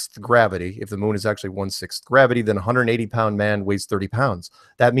 1/6 gravity, if the moon is actually 1/6 gravity, then a 180-pound man weighs 30 pounds.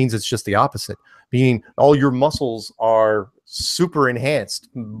 That means it's just the opposite, meaning all your muscles are super enhanced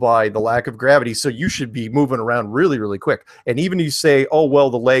by the lack of gravity. So you should be moving around really, really quick. And even you say, oh, well,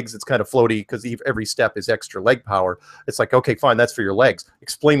 the legs, it's kind of floaty because every step is extra leg power. It's like, okay, fine, that's for your legs.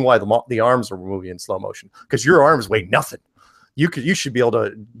 Explain why the arms are moving in slow motion, because your arms weigh nothing. You should be able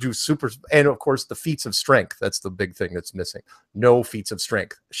to do super, and of course the feats of strength. That's the big thing that's missing. No feats of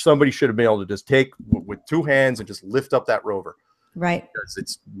strength. Somebody should have been able to just take with 2 hands and just lift up that rover. Right. Because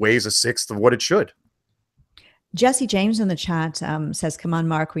it weighs 1/6 of what it should. Jesse James in the chat says, come on,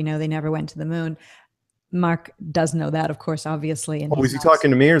 Mark, we know they never went to the moon. Mark does know that, of course, obviously. And is he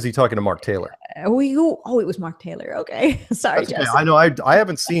talking to me or is he talking to Mark Taylor? It was Mark Taylor. Okay. Sorry, Jesse. I know. I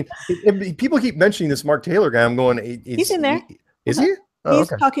haven't seen people keep mentioning this Mark Taylor guy. I'm going, he's in there. Is he? Oh, he's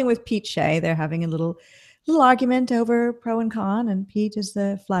talking with Pete Shea. They're having a little argument over pro and con, and Pete is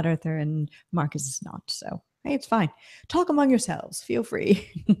the flat earther and Mark is not. So, hey, it's fine. Talk among yourselves. Feel free.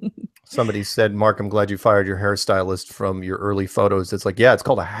 Somebody said, Mark, I'm glad you fired your hairstylist from your early photos. It's like, yeah, it's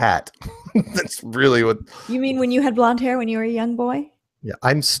called a hat. That's really what. You mean when you had blonde hair when you were a young boy? Yeah,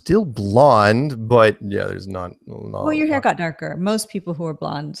 I'm still blonde, but yeah, there's not. Well, your hair got darker. Most people who are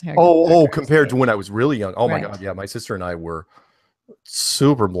blonde hair. Compared to when I was really young. Oh my God, yeah, my sister and I were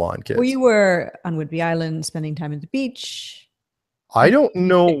super blonde kids. Well, you were on Whidbey Island spending time at the beach. I don't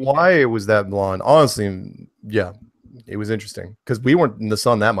know why it was that blonde. Honestly, yeah, it was interesting because we weren't in the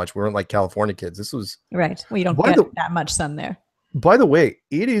sun that much. We weren't like California kids. This was right. Well, you don't get that much sun there. By the way,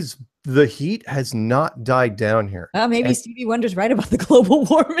 the heat has not died down here. Maybe Stevie Wonder's right about the global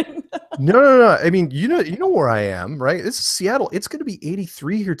warming. No. I mean, you know where I am, right? This is Seattle. It's going to be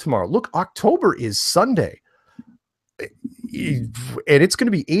 83 here tomorrow. Look, October is Sunday. And it's going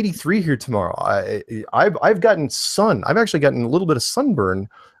to be 83 here tomorrow. I've gotten sun. I've actually gotten a little bit of sunburn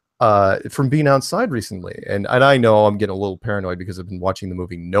from being outside recently. And I know I'm getting a little paranoid because I've been watching the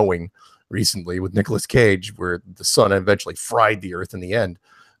movie Knowing recently with Nicolas Cage, where the sun eventually fried the earth in the end.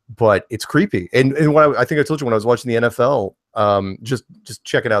 But it's creepy. And when I think I told you when I was watching the NFL, just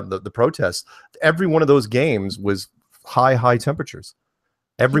checking out the protests, every one of those games was high temperatures.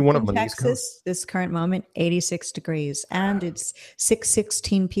 Every one of them. In Texas, this current moment, 86 degrees, and it's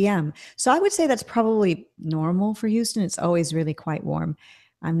 6:16 p.m. So I would say that's probably normal for Houston. It's always really quite warm.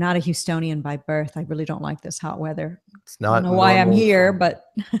 I'm not a Houstonian by birth. I really don't like this hot weather. It's I don't not know why I'm normal here, but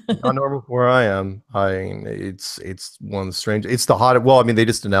not normal where I am. It's one of the strange. It's the hot. Well, I mean, they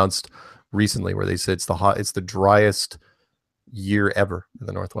just announced recently where they said it's the driest year ever in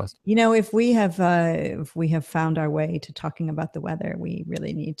the Northwest. you know, if we have found our way to talking about the weather, we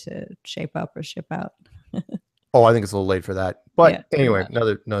really need to shape up or ship out. Oh, I think it's a little late for that. But Yeah, anyway,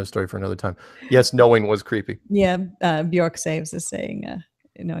 another story for another time. Yes, knowing was creepy. yeah. Bjork Saves is saying,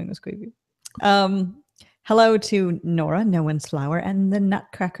 knowing was creepy. Hello to Nora, No One's Flower, and the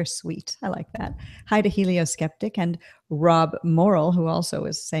Nutcracker Suite. I like that. Hi to Helioskeptic and Rob Morrill, who also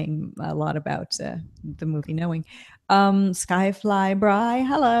is saying a lot about the movie Knowing. Skyfly Bry,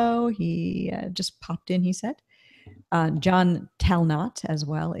 hello. He just popped in, he said. John Talnot as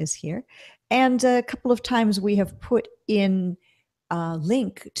well is here. And a couple of times we have put in a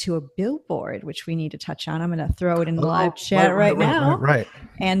link to a billboard, which we need to touch on. I'm going to throw it in the live chat right now. Right.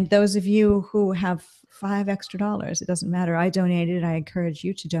 And those of you who have $5 extra, it doesn't matter. I donated. I encourage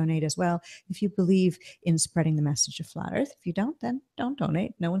you to donate as well if you believe in spreading the message of flat Earth. If you don't, then don't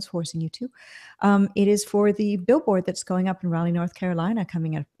donate. No one's forcing you to. It is for the billboard that's going up in Raleigh, North Carolina,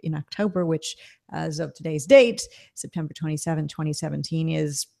 coming up in October, which, as of today's date, September 27, 2017,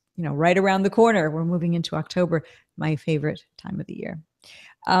 is right around the corner. We're moving into October, my favorite time of the year.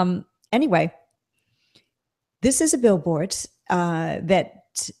 Anyway, this is a billboard that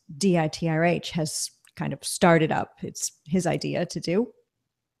DITRH has kind of started up. It's his idea to do.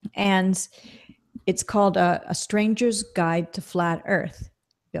 And it's called A Stranger's Guide to Flat Earth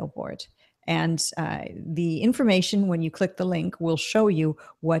billboard. And the information, when you click the link, will show you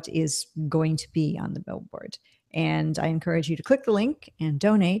what is going to be on the billboard. And I encourage you to click the link and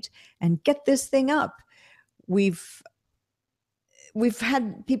donate and get this thing up. We've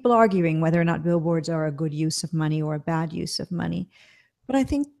had people arguing whether or not billboards are a good use of money or a bad use of money. But I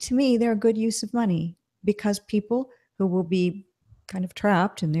think, to me, they're a good use of money because people who will be kind of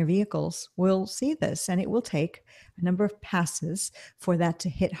trapped in their vehicles will see this, and it will take a number of passes for that to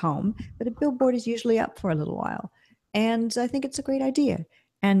hit home. But a billboard is usually up for a little while. And I think it's a great idea.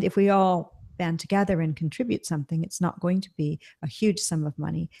 And if we all band together and contribute something, it's not going to be a huge sum of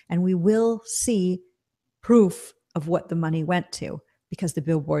money. And we will see proof of what the money went to because the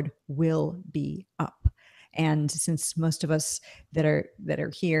billboard will be up. And since most of us that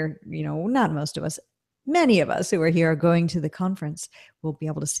are here, not most of us, many of us who are here are going to the conference, we'll be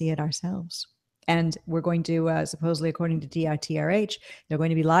able to see it ourselves. And we're going to, supposedly, according to DITRH, they're going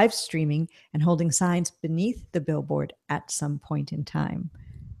to be live streaming and holding signs beneath the billboard at some point in time.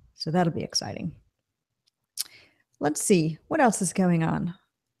 So that'll be exciting. Let's see. What else is going on?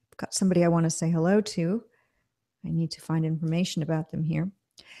 I've got somebody I want to say hello to. I need to find information about them here.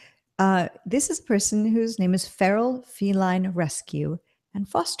 This is a person whose name is Feral Feline Rescue and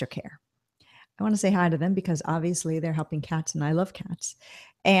Foster Care. I want to say hi to them because obviously they're helping cats and I love cats.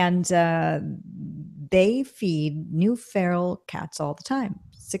 And they feed new feral cats all the time.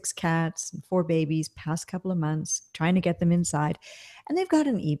 6 cats and 4 babies past couple of months, trying to get them inside. And they've got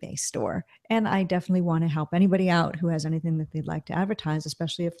an eBay store. And I definitely want to help anybody out who has anything that they'd like to advertise,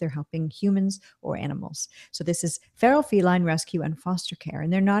 especially if they're helping humans or animals. So this is Feral Feline Rescue and Foster Care.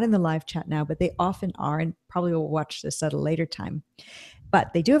 And they're not in the live chat now, but they often are, and probably will watch this at a later time.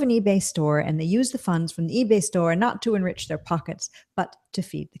 But they do have an eBay store, and they use the funds from the eBay store not to enrich their pockets, but to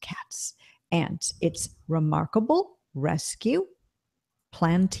feed the cats. And it's Remarkable Rescue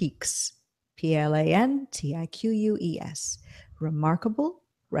Plantiques, Plantiques. Remarkable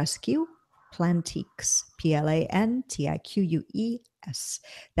Rescue Plantiques, Plantiques.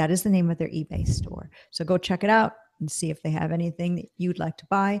 That is the name of their eBay store. So go check it out and see if they have anything that you'd like to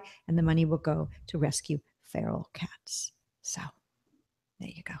buy, and the money will go to rescue feral cats. So there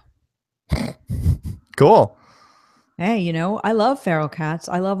you go. Cool. Hey, I love feral cats.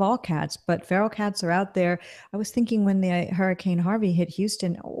 I love all cats, but feral cats are out there. I was thinking when the Hurricane Harvey hit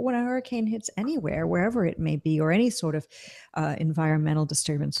Houston, when a hurricane hits anywhere, wherever it may be, or any sort of environmental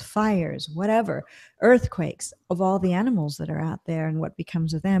disturbance, fires, whatever, earthquakes, of all the animals that are out there and what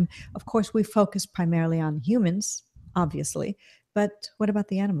becomes of them. Of course, we focus primarily on humans, obviously, but what about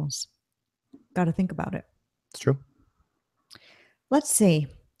the animals? Got to think about it. It's true. Let's see.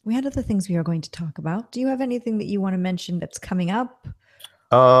 We had other things we are going to talk about. Do you have anything that you want to mention that's coming up?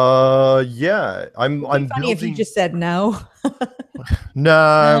 Yeah. I'm funny building... if you just said no.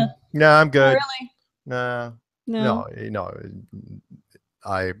 No, I'm good. Oh, really? No.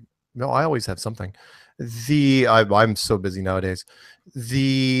 I always have something. I'm so busy nowadays.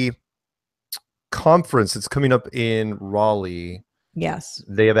 The conference that's coming up in Raleigh. Yes.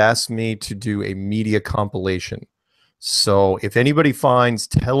 They have asked me to do a media compilation. So if anybody finds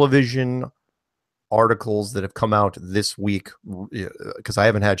television articles that have come out this week, because I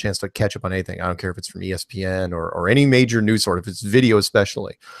haven't had a chance to catch up on anything. I don't care if it's from ESPN or any major news sort, if it's video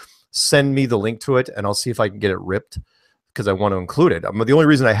especially, send me the link to it and I'll see if I can get it ripped because I want to include it. The only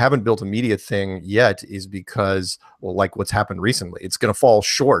reason I haven't built a media thing yet is because, well, like what's happened recently, it's going to fall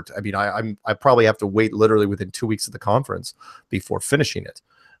short. I mean, I probably have to wait literally within 2 weeks of the conference before finishing it.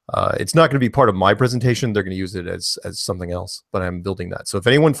 It's not going to be part of my presentation. They're going to use it as something else, but I'm building that. So if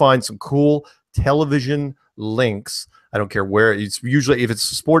anyone finds some cool television links, I don't care where, it's usually, if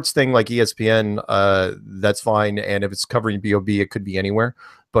it's a sports thing like ESPN, that's fine. And if it's covering BOB, it could be anywhere,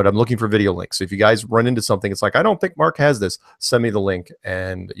 but I'm looking for video links. So if you guys run into something, it's like, I don't think Mark has this, send me the link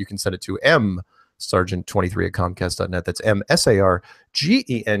and you can send it to Sargent23 at Comcast.net. That's MSARGENT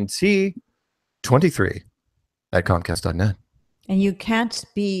 23 at Comcast.net. And you can't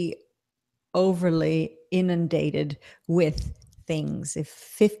be overly inundated with things. If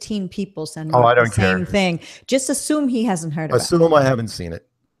 15 people send the same thing, just assume he hasn't heard about it. Assume I haven't seen it.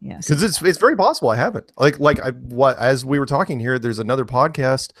 Yes, because it's very possible I haven't. As we were talking here, there's another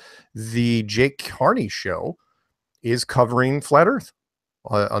podcast, the Jake Carney Show, is covering Flat Earth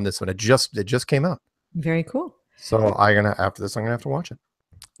on this one. It just came out. Very cool. So after this, I'm gonna have to watch it.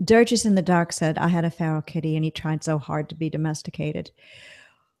 Dirges in the Dark said, I had a feral kitty and he tried so hard to be domesticated.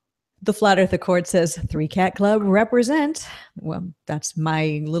 The Flat Earth Accord says 3 Cat Club represent. Well, that's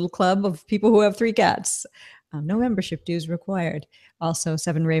my little club of people who have 3 cats. No membership dues required. Also,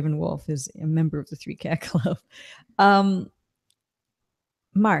 Seven Raven Wolf is a member of the 3 Cat Club.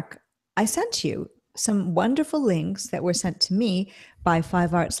 Mark, I sent you some wonderful links that were sent to me by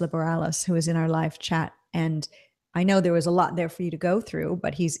Five Arts Liberalis, who is in our live chat. And I know there was a lot there for you to go through,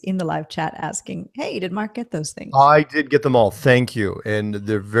 but he's in the live chat asking, hey, did Mark get those things? I did get them all. Thank you. And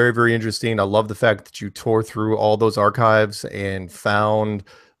they're very, very interesting. I love the fact that you tore through all those archives and found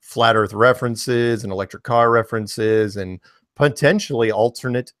Flat Earth references and electric car references and potentially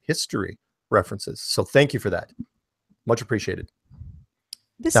alternate history references. So thank you for that. Much appreciated.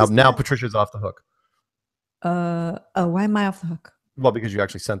 Now Patricia's off the hook. Why am I off the hook? Well, because you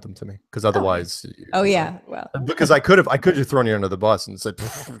actually sent them to me. Because otherwise, yeah, well, because I could have thrown you under the bus and said,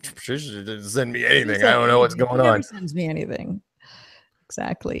 Patricia didn't send me anything. I don't know what's going on. Never sends me anything.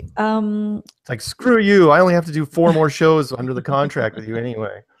 Exactly. It's like, screw you. I only have to do 4 more shows under the contract with you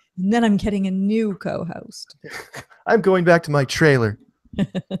anyway. And then I'm getting a new co-host. I'm going back to my trailer.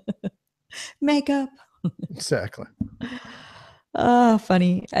 Makeup. Exactly. Oh,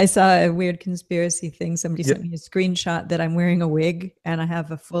 funny. I saw a weird conspiracy thing. Somebody sent me a screenshot that I'm wearing a wig and I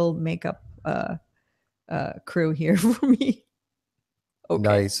have a full makeup crew here for me. Okay.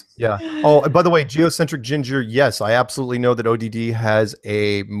 Nice. Yeah. Oh, by the way, Geocentric Ginger. Yes, I absolutely know that ODD has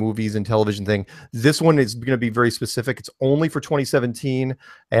a movies and television thing. This one is going to be very specific. It's only for 2017.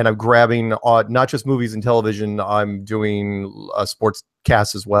 And I'm grabbing not just movies and television. I'm doing a sports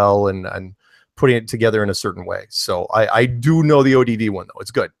cast as well. And putting it together in a certain way. So I do know the ODD one, though.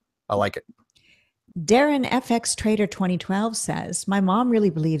 It's good. I like it. Darren FX Trader 2012 says, my mom really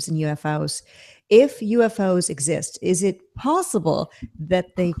believes in UFOs. If UFOs exist, is it possible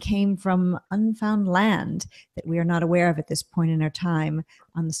that they came from unfound land that we are not aware of at this point in our time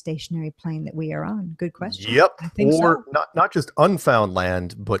on the stationary plane that we are on? Good question. Yep. I think or so. not just unfound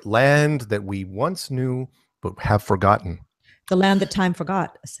land, but land that we once knew but have forgotten. The Land That Time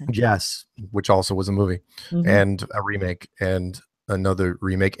Forgot, essentially. Yes, which also was a movie and a remake and another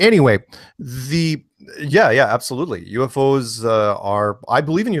remake. Anyway, yeah, absolutely. UFOs I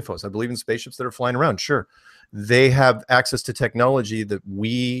believe in UFOs. I believe in spaceships that are flying around. Sure. They have access to technology that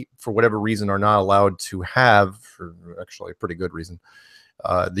we, for whatever reason, are not allowed to have, for actually a pretty good reason.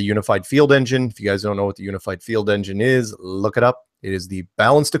 The Unified Field Engine. If you guys don't know what the Unified Field Engine is, look it up. It is the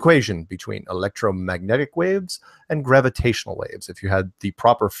balanced equation between electromagnetic waves and gravitational waves. If you had the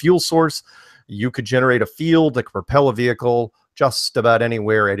proper fuel source, you could generate a field that could propel a vehicle just about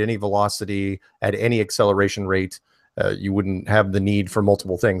anywhere at any velocity, at any acceleration rate. You wouldn't have the need for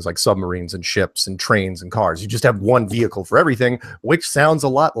multiple things like submarines and ships and trains and cars. You just have one vehicle for everything, which sounds a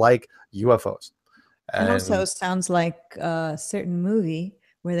lot like UFOs. And also sounds like a certain movie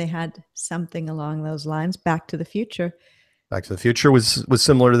where they had something along those lines. Back to the Future. Back to the Future was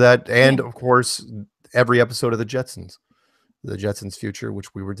similar to that. And of course, every episode of the Jetsons future,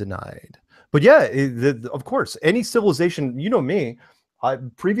 which we were denied. But yeah, of course, any civilization, you know me,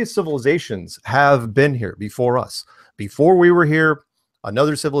 previous civilizations have been here before us. Before we were here,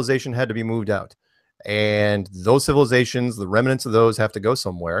 another civilization had to be moved out. And those civilizations, the remnants of those have to go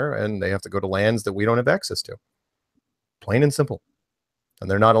somewhere, and they have to go to lands that we don't have access to. Plain and simple. And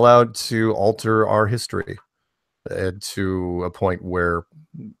they're not allowed to alter our history. to a point where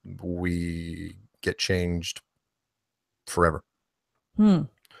we get changed forever.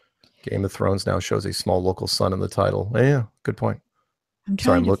 Game of Thrones now shows a small local sun in the title. Yeah, good point. I'm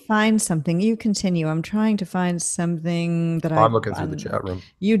trying to find something. You continue. I'm trying to find something that I'm looking through the chat room.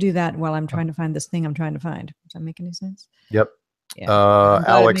 You do that while I'm trying to find this thing I'm trying to find. Does that make any sense? Yep. Yeah.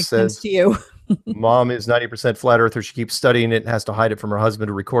 Alex says to you. Mom is 90% flat earther. She keeps studying it and has to hide it from her husband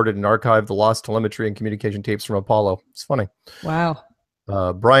to record it and archive the lost telemetry and communication tapes from Apollo. It's funny. Wow.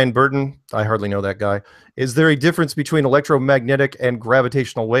 Brian Burton, I hardly know that guy. Is there a difference between electromagnetic and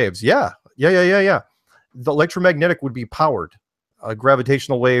gravitational waves? Yeah. The electromagnetic would be powered.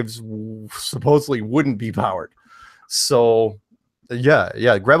 Gravitational waves supposedly wouldn't be powered. So, yeah.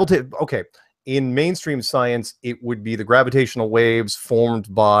 Okay. In mainstream science, it would be the gravitational waves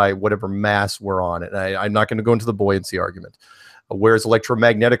formed by whatever mass we're on. And I'm not going to go into the buoyancy argument. Whereas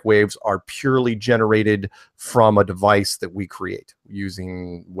electromagnetic waves are purely generated from a device that we create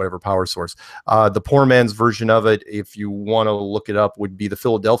using whatever power source. The poor man's version of it, if you want to look it up, would be the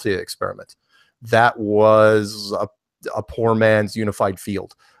Philadelphia experiment. That was a poor man's unified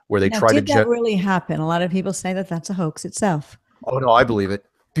field where they tried to... Did that really happen? A lot of people say that that's a hoax itself. Oh, no, I believe it.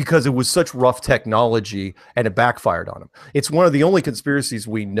 Because it was such rough technology and it backfired on them. It's one of the only conspiracies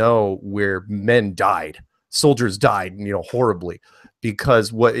we know where men died. Soldiers died, horribly,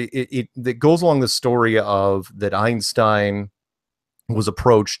 because what it goes along the story of that Einstein was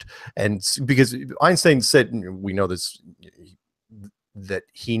approached, and because Einstein said, we know this, that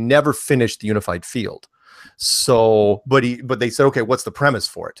he never finished the unified field. So, but they said, okay, what's the premise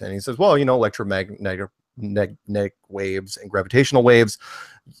for it? And he says, well, electromagnetic waves and gravitational waves.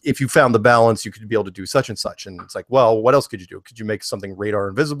 If you found the balance, you could be able to do such and such. And it's like, well, what else could you do? Could you make something radar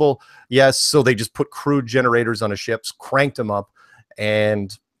invisible? Yes. So they just put crude generators on a ships, cranked them up,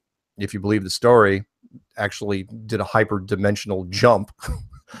 and if you believe the story, actually did a hyperdimensional jump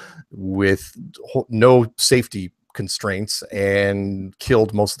with no safety constraints and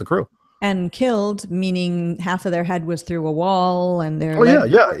killed most of the crew. And killed, meaning half of their head was through a wall, and their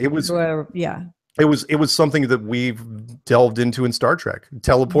It was something that we've delved into in Star Trek.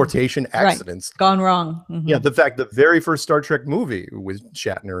 Teleportation accidents. Right. Gone wrong. Mm-hmm. Yeah, the very first Star Trek movie with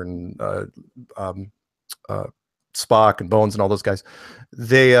Shatner and Spock and Bones and all those guys,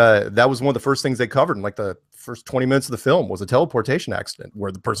 that was one of the first things they covered in like the first 20 minutes of the film was a teleportation accident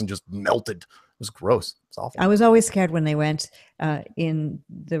where the person just melted. It was gross. It's awful. I was always scared when they went in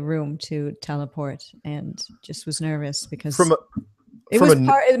the room to teleport, and just was nervous because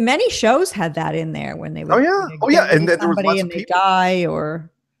many shows had that in there when they would. And then there was lots of people, die,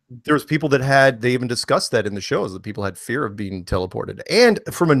 or there was people that they even discussed that in the shows, that people had fear of being teleported. And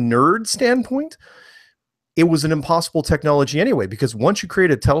from a nerd standpoint, it was an impossible technology anyway, because once you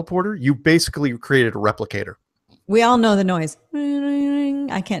create a teleporter, you basically created a replicator. We all know the noise.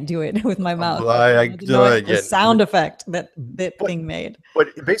 I can't do it with my mouth. The sound effect that thing made.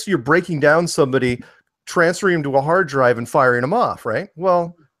 But basically, you're breaking down somebody, transferring them to a hard drive, and firing them off, right?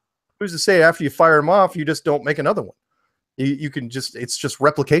 Well, who's to say after you fire them off, you just don't make another one? You can it's just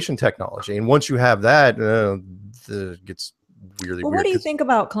replication technology. And once you have that, it gets really weird. What do you think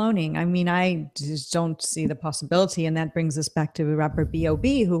about cloning? I mean, I just don't see the possibility. And that brings us back to rapper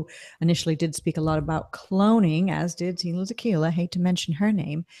B.O.B., who initially did speak a lot about cloning, as did Tila Tequila. I hate to mention her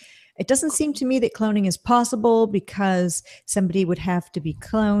name. It doesn't seem to me that cloning is possible, because somebody would have to be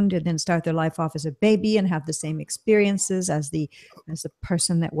cloned and then start their life off as a baby and have the same experiences as the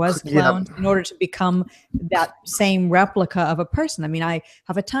person that was cloned in order to become that same replica of a person. I mean, I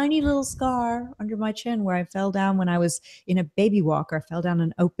have a tiny little scar under my chin where I fell down when I was in a baby walker. I fell down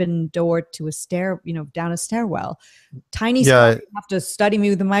an open door to a down a stairwell. Tiny scar. You have to study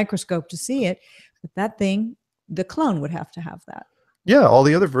me with a microscope to see it. But that thing, the clone would have to have that. Yeah, all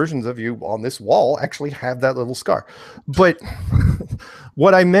the other versions of you on this wall actually have that little scar. But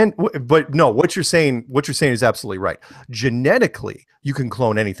what you're saying is absolutely right. Genetically, you can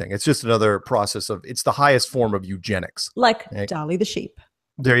clone anything. It's just another process it's the highest form of eugenics. Like Dolly the sheep.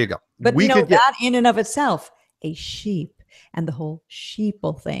 There you go. But that in and of itself, a sheep and the whole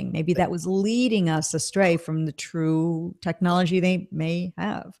sheeple thing, maybe that was leading us astray from the true technology they may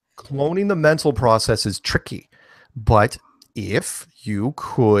have. Cloning the mental process is tricky, but if you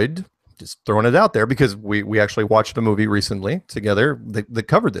could, just throwing it out there, because we actually watched a movie recently together that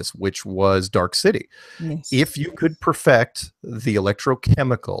covered this, which was Dark City. Yes. If you could perfect the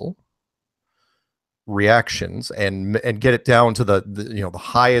electrochemical reactions and get it down to the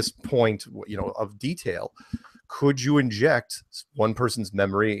highest point of detail, could you inject one person's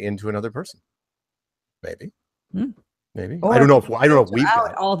memory into another person? Maybe. Maybe. Or I don't know if we've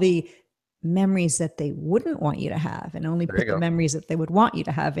got all the memories that they wouldn't want you to have, and only There you put the go. memories that they would want you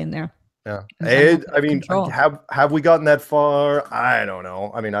to have in there. Yeah. And then have a bit I of mean, control. have we gotten that far? I don't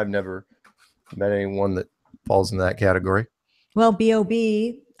know. I mean, I've never met anyone that falls in that category. Well,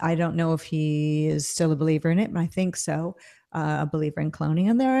 B.O.B., I don't know if he is still a believer in it, but I think so. A believer in cloning.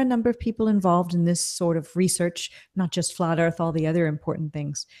 And there are a number of people involved in this sort of research, not just flat Earth, all the other important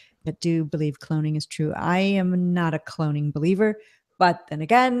things that do believe cloning is true. I am not a cloning believer, but then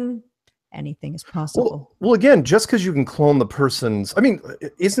again, anything is possible. Well, again, just because you can clone the person's, I mean,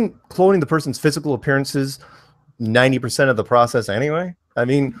 isn't cloning the person's physical appearances 90% of the process anyway? I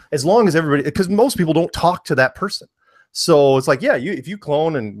mean, as long as everybody, because most people don't talk to that person. So it's like, yeah, if you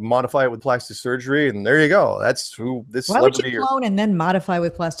clone and modify it with plastic surgery, and there you go. That's who this Why would celebrity you clone and then modify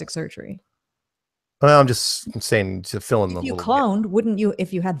with plastic surgery? Well, I'm just saying to fill in the If you little cloned, wouldn't you,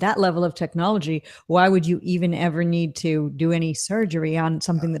 if you had that level of technology, why would you even ever need to do any surgery on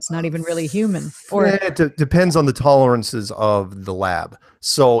something that's not even really human? Or it depends on the tolerances of the lab.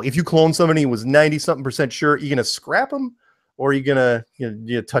 So if you clone somebody who was 90-something% sure, you gonna scrap them, or are you gonna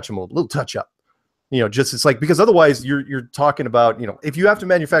you touch them a little touch up? Just it's like, because otherwise you're talking about, if you have to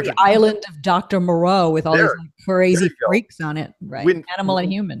manufacture the island of Dr. Moreau with all these like crazy you go. freaks on it, right? Animal and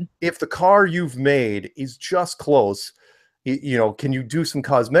human. If the car you've made is just close, can you do some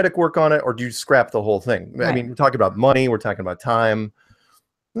cosmetic work on it, or do you scrap the whole thing? Right. I mean, we're talking about money, we're talking about time.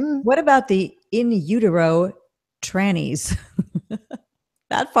 What about the in utero trannies?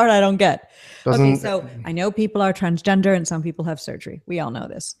 That part I don't get. Okay, so I know people are transgender and some people have surgery. We all know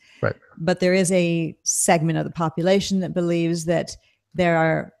this. Right. But there is a segment of the population that believes that there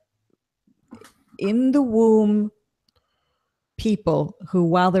are in the womb people who,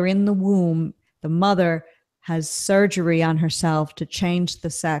 while they're in the womb, the mother has surgery on herself to change the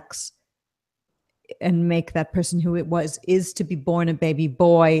sex and make that person who it is to be born a baby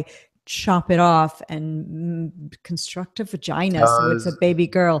boy, chop it off and construct a vagina so it's a baby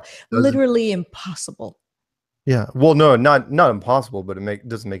girl. Literally impossible. Yeah. Well, no, not impossible, but it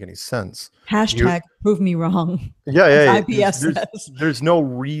doesn't make any sense. Hashtag prove me wrong. Yeah. IBS there's no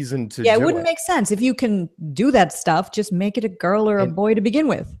reason to. Yeah, it wouldn't make sense if you can do that stuff. Just make it a girl or a boy to begin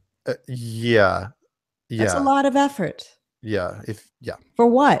with. Yeah. That's a lot of effort. Yeah. For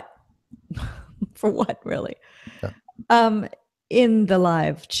what? For what, really? Yeah. In the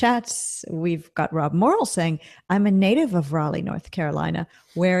live chats, we've got Rob Morrill saying, I'm a native of Raleigh, North Carolina.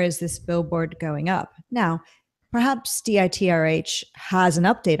 Where is this billboard going up? Now, perhaps DITRH has an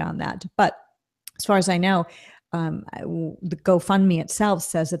update on that. But as far as I know, the GoFundMe itself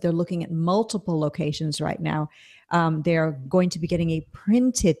says that they're looking at multiple locations right now. They're going to be getting a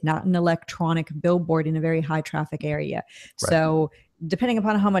printed, not an electronic billboard in a very high traffic area. Right. So depending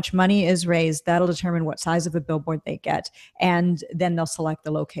upon how much money is raised, that'll determine what size of a billboard they get. And then they'll select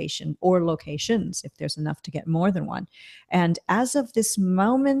the location or locations if there's enough to get more than one. And as of this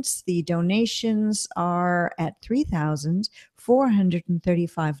moment, the donations are at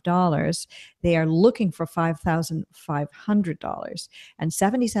 $3,435. They are looking for $5,500. And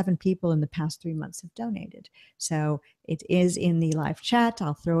 77 people in the past 3 months have donated. So it is in the live chat.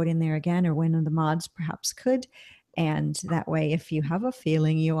 I'll throw it in there again, or one of the mods perhaps could. And that way, if you have a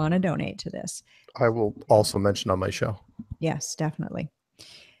feeling you want to donate to this, I will also mention on my show. Yes, definitely.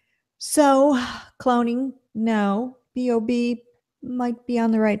 So cloning, no. B.O.B. might be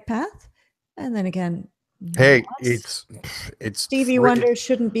on the right path. And then again, hey, it's Stevie Wonder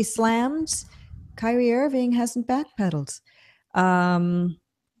shouldn't be slammed. Kyrie Irving hasn't backpedaled.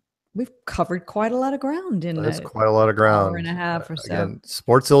 We've covered quite a lot of ground in That's quite a lot of ground. Hour and a half or so. Again,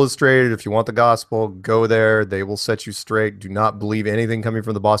 Sports Illustrated, if you want the gospel, go there. They will set you straight. Do not believe anything coming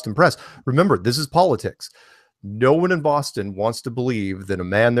from the Boston press. Remember, this is politics. No one in Boston wants to believe that a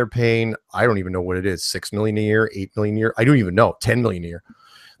man they're paying, I don't even know what it is, $6 million a year, $8 million a year, I don't even know, $10 million a year,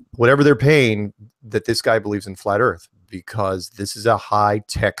 whatever they're paying, that this guy believes in flat Earth, because this is a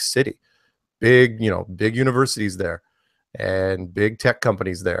high-tech city. Big universities there, and big tech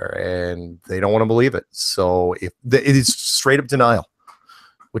companies there, and they don't want to believe it. So it is straight up denial,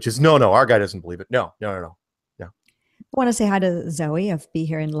 which is no, our guy doesn't believe it. No. I want to say hi to Zoe of Be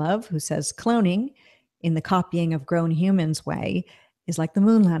Here in Love, who says cloning in the copying of grown humans way is like the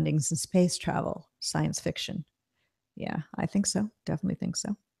moon landings and space travel, science fiction. Yeah, I think so. Definitely think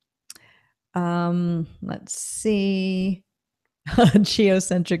so. Let's see.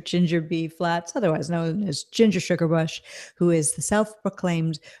 Geocentric Ginger Bee Flats, otherwise known as Ginger Sugar Bush, who is the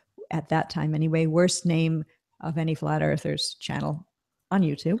self-proclaimed, at that time anyway, worst name of any flat earthers channel on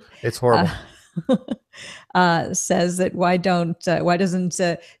YouTube. It's horrible. Says that why doesn't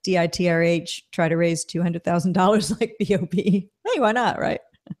DITRH try to raise $200,000 like B.O.B.? Hey, why not, right?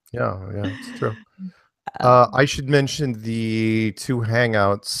 Yeah, it's true. I should mention the two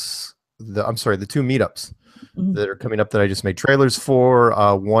hangouts. The two meetups that are coming up that I just made trailers for.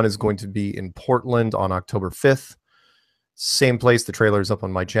 One is going to be in Portland on October 5th. Same place. The trailer is up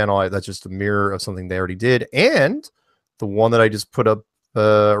on my channel. That's just a mirror of something they already did. And the one that I just put up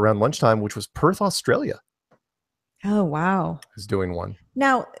around lunchtime, which was Perth, Australia. Oh, wow. Is doing one.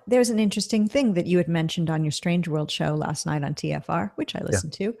 Now, there's an interesting thing that you had mentioned on your Strange World show last night on TFR, which I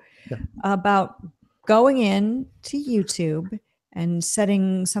listened to, about going in to YouTube and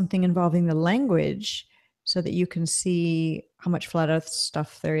setting something involving the language so that you can see how much flat earth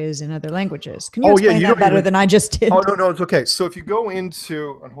stuff there is in other languages. Can you explain that better than I just did? Oh, no, it's okay. So if you go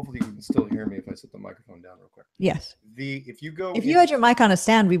into, and hopefully you can still hear me if I set the microphone down real quick. Yes. If you had your mic on a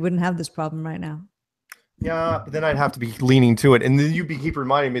stand, we wouldn't have this problem right now. Yeah, but then I'd have to be leaning to it. And then you'd keep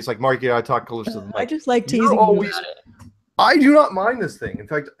reminding me, it's like, Mark, I talk close to the mic. I just like teasing you. I do not mind this thing. In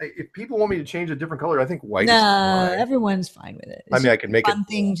fact, if people want me to change a different color, I think white is fine. Everyone's fine with it. I could make it fun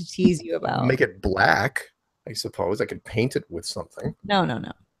thing to tease you about. Make it black, I suppose. I could paint it with something. No.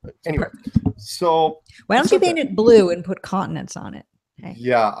 But anyway, so why don't you paint it blue and put continents on it? Okay.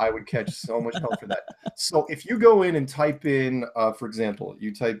 Yeah, I would catch so much hell for that. So if you go in and type in, for example,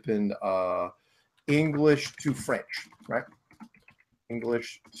 you type in English to French, right?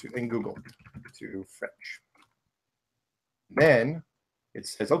 English in Google to French. Then it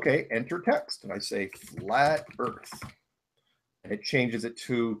says, okay, enter text. And I say flat earth. And it changes it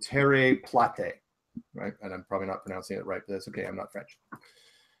to terre plate, right? And I'm probably not pronouncing it right, but that's okay. I'm not French.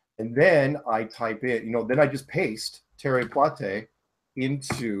 And then I type in, then I just paste terre plate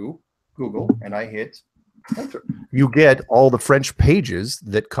into Google and I hit enter. You get all the French pages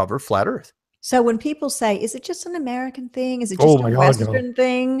that cover flat earth. So when people say, is it just an American thing? Is it just a Western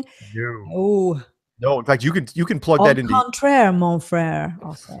thing? No. Oh. No, in fact, you can plug that into. Au contraire, mon frère,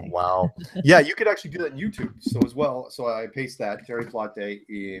 I'll say. Wow. Yeah, you could actually do that in YouTube. So as well. So I paste that terre plate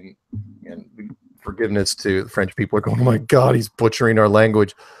in, and forgiveness to the French people are going, oh my God, he's butchering our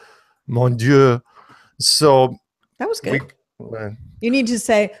language. Mon Dieu. So that was good. You need to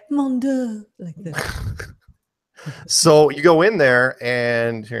say mon Dieu like this. So you go in there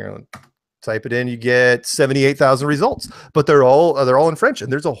and here, type it in, you get 78,000 results, but they're all in French,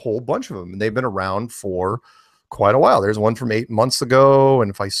 and there's a whole bunch of them, and they've been around for quite a while. There's one from 8 months ago, and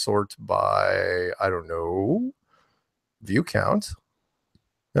if I sort by, I don't know, view count,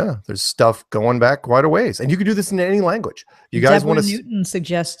 yeah, there's stuff going back quite a ways, and you can do this in any language. You guys want to? Newton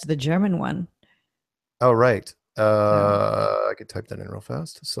suggests the German one. Oh, right. I could type that in real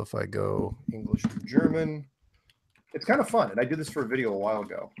fast. So if I go English to German. It's kind of fun, and I did this for a video a while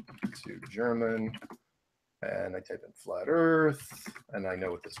ago. To German, and I type in flat Earth, and I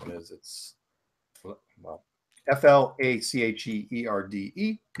know what this one is. It's well,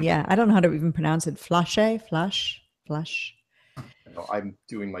 FLACHEERDE. Yeah, I don't know how to even pronounce it. Flash. I'm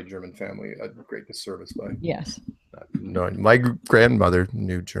doing my German family a great disservice by no. My grandmother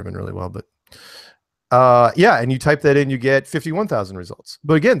knew German really well, but yeah, and you type that in, you get 51,000 results.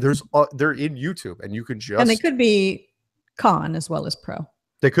 But again, they're in YouTube, and you can just, and they could be con as well as pro.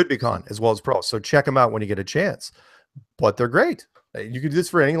 They could be con as well as pro. So check them out when you get a chance. But they're great. You can do this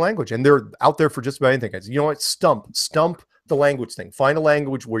for any language, and they're out there for just about anything. You know what? Stump the language thing. Find a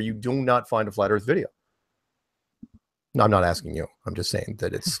language where you do not find a flat Earth video. No, I'm not asking you. I'm just saying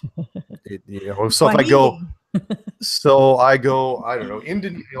that it's, so if I go. So I go, I don't know,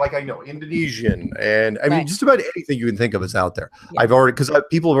 Indonesian, and I mean, just about anything you can think of is out there. Yeah. Because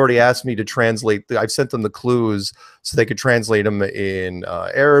people have already asked me to translate. I've sent them the clues so they could translate them in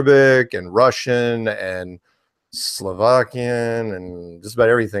Arabic and Russian and Slovakian and just about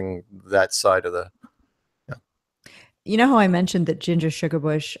everything that side of the. Yeah. You know how I mentioned that Ginger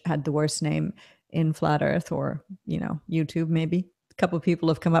Sugarbush had the worst name in Flat Earth, or YouTube maybe? A couple of people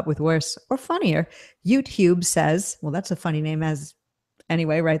have come up with worse or funnier. YouTube says, well, that's a funny name as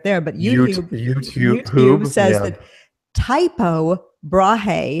anyway right there, but YouTube says that typo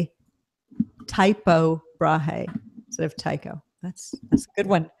brahe instead of tycho. That's a good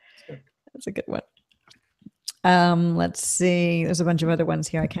one. That's a good one. Let's see. There's a bunch of other ones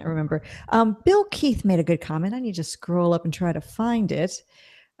here. I can't remember. Bill Keith made a good comment. I need to scroll up and try to find it.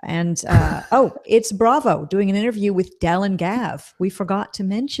 And it's Bravo doing an interview with Del and Gav. We forgot to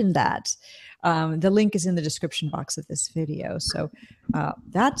mention that. The link is in the description box of this video. So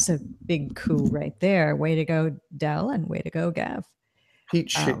that's a big coup right there. Way to go, Del, and way to go, Gav.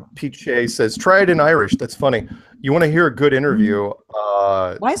 Pete Shea says, try it in Irish. That's funny. You want to hear a good interview?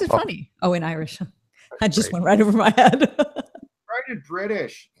 Why is it funny? Oh, in Irish. I just went right over my head. Try it in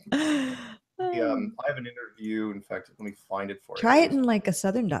British. I have an interview. In fact, let me find it for you. Try it in like a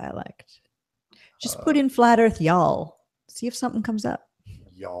Southern dialect. Just put in flat earth y'all. See if something comes up.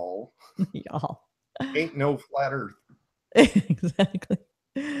 Y'all. Y'all. Ain't no flat earth. Exactly.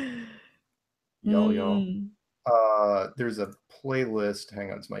 Y'all. There's a playlist.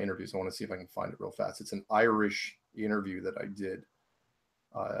 Hang on, it's my interviews. I want to see if I can find it real fast. It's an Irish interview that I did.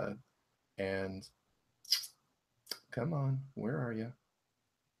 And come on, where are you?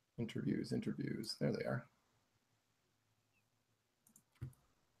 Interviews. There they are.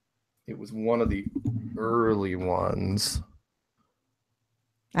 It was one of the early ones.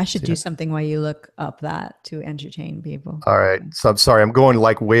 I should do something while you look up that to entertain people. All right. So I'm sorry. I'm going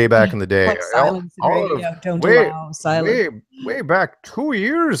like way back in the day. Like silence in radio. Don't allow silence. Way back 2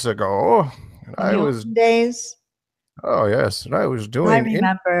 years ago. And I was days. Oh yes, and I was doing. I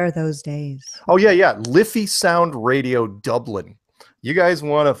remember those days. Oh yeah. Liffey Sound Radio Dublin. You guys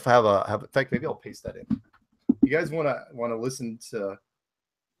want to have in fact, maybe I'll paste that in. You guys want to listen to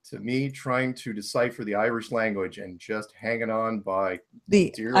me trying to decipher the Irish language and just hanging on by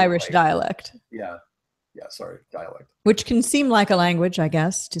the Irish dialect. Yeah, sorry, dialect. Which can seem like a language, I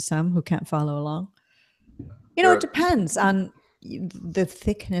guess, to some who can't follow along. You know, it depends on the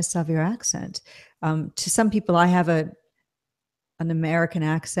thickness of your accent. To some people, I have an American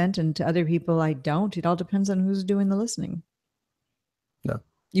accent, and to other people, I don't. It all depends on who's doing the listening. No.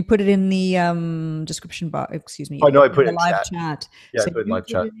 You put it in the description box. Excuse me. Oh no, I put it in the live chat. Yeah, so I put it in live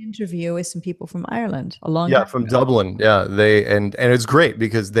chat. An interview with some people from Ireland. From Dublin. Yeah, and it's great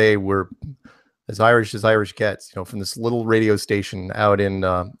because they were as Irish gets. You know, from this little radio station out in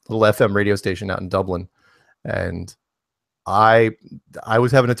little FM radio station out in Dublin, and I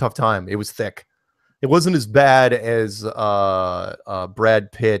was having a tough time. It was thick. It wasn't as bad as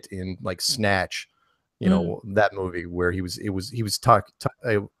Brad Pitt in like Snatch. You know, that movie where he was I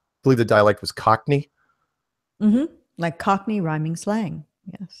believe the dialect was Cockney. Mm-hmm. Like Cockney rhyming slang.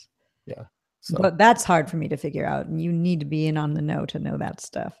 Yes. Yeah. So. But that's hard for me to figure out. And you need to be in on the know to know that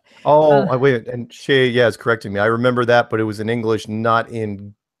stuff. Oh, wait. And Shay, is correcting me. I remember that, but it was in English, not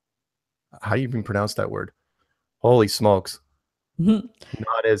in, how do you even pronounce that word? Holy smokes.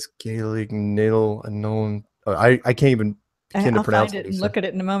 Not as Gaelic, nil, unknown. I can't even I'll find it and look at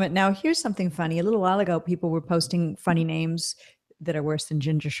it in a moment. Now, here's something funny. A little while ago, people were posting funny names that are worse than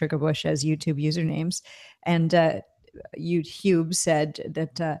Ginger Sugar Bush as YouTube usernames. And YouTube said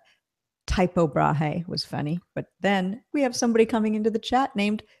that Typo Brahe was funny. But then we have somebody coming into the chat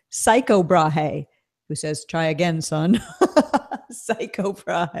named Psycho Brahe, who says, try again, son. Psycho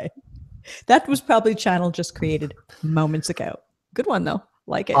Brahe. That was probably channel just created moments ago. Good one, though.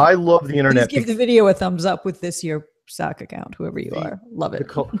 Like it. I love the internet. Please give the video a thumbs up with this your sock account, whoever you are. Love it.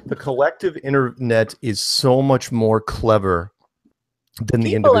 The collective internet is so much more clever than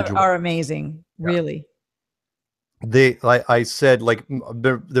the individual. People are amazing, really. I said, like,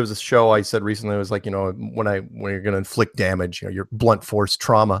 there was a show I said recently. It was like, you know, when you're going to inflict damage, you know, your blunt force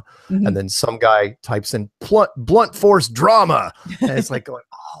trauma, and then some guy types in blunt force drama, and it's like going,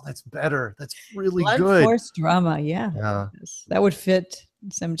 oh, that's better. That's really good. Blunt force drama, yeah. That would fit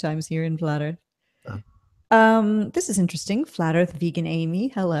sometimes here in Flat Earth. This is interesting. Flat Earth Vegan Amy,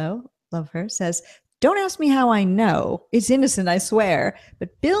 hello, love her, says, don't ask me how I know. It's innocent, I swear.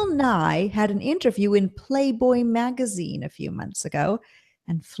 But Bill Nye had an interview in Playboy magazine a few months ago,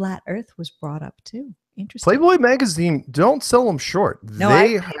 and Flat Earth was brought up too. Interesting. Playboy magazine, don't sell them short. No,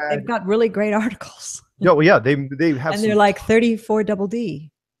 they've got really great articles. Yeah, well, yeah, they have, and they're like 34 double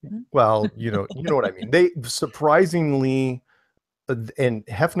D. Well, you know what I mean. They surprisingly. And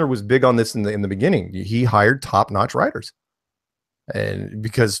Hefner was big on this in the beginning. He hired top-notch writers, and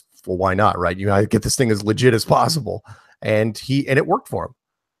because, well, why not, right? You know, get this thing as legit as possible, and it worked for him.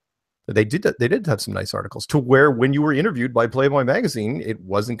 They did have some nice articles to where when you were interviewed by Playboy magazine, it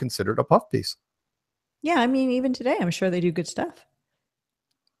wasn't considered a puff piece. Yeah, I mean, even today, I'm sure they do good stuff.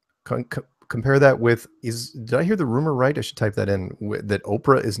 Compare that with did I hear the rumor right? I should type that in. That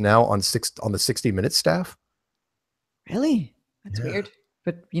Oprah is now on the 60 Minutes staff. Really? That's weird,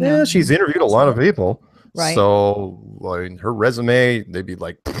 but you know, she's interviewed a lot of people, right? So, like, her resume, they'd be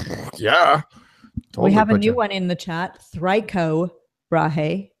like, yeah. Totally. We have a new one in the chat, Thryco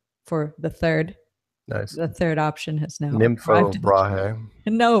Brahe for the third. Nice. The third option has now. Nympho Brahe.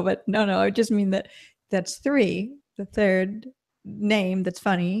 No, I just mean that's three. The third name that's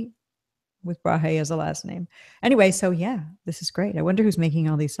funny with Brahe as a last name. Anyway, so yeah, this is great. I wonder who's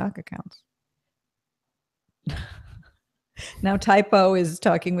making all these sock accounts. Now Typo is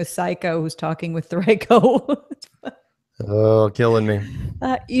talking with Psycho, who's talking with Thryco. Oh, killing me.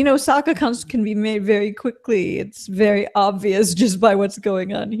 You know, sock accounts can be made very quickly. It's very obvious just by what's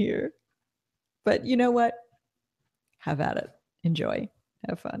going on here. But you know what? Have at it. Enjoy.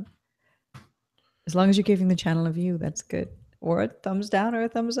 Have fun. As long as you're giving the channel a view, that's good. Or a thumbs down or a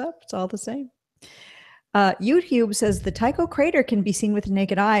thumbs up. It's all the same. YouTube says the Tycho crater can be seen with the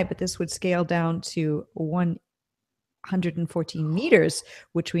naked eye, but this would scale down to 114 meters,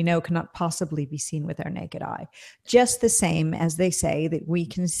 which we know cannot possibly be seen with our naked eye. Just the same as they say that we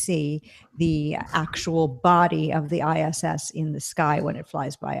can see the actual body of the ISS in the sky when it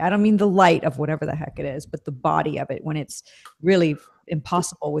flies by. I don't mean the light of whatever the heck it is, but the body of it when it's really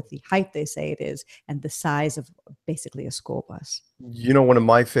impossible with the height they say it is and the size of basically a school bus. You know, one of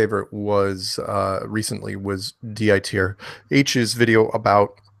my favorite was recently was DITR H's video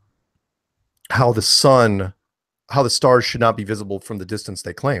about how the stars should not be visible from the distance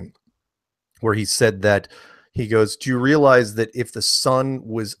they claim, where he said that he goes, do you realize that if the sun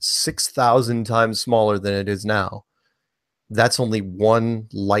was 6,000 times smaller than it is now, that's only one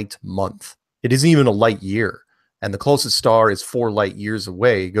light month. It isn't even a light year. And the closest star is 4 light years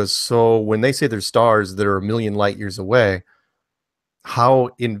away. He goes, so when they say there's stars that are 1 million light years away,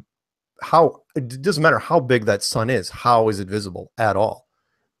 it doesn't matter how big that sun is, how is it visible at all?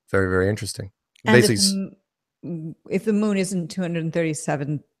 Very, very interesting. And basically, if the moon isn't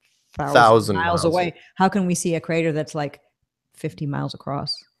 237,000 miles away, how can we see a crater that's like 50 miles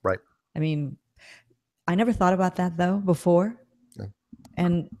across? Right. I mean, I never thought about that though before. Yeah.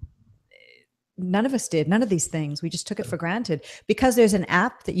 And none of us did. None of these things. We just took it for granted because there's an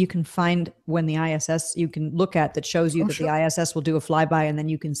app that you can find when the ISS you can look at that shows you the ISS will do a flyby and then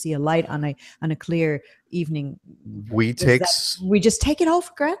you can see a light on a clear evening. We just take it all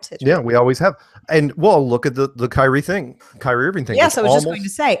for granted. Yeah, we always have. And well, look at the Kyrie Irving thing. Yes, I was just going to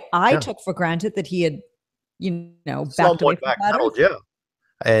say I took for granted that he had, backed away from that. Yeah.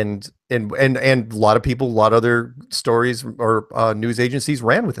 And a lot of people, a lot of other stories or news agencies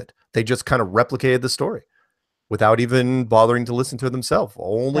ran with it. They just kind of replicated the story without even bothering to listen to it themselves.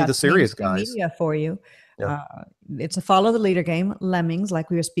 Only the serious guys. Media for you. Yeah. It's a follow the leader game, lemmings, like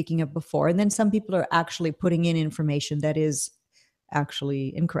we were speaking of before. And then some people are actually putting in information that is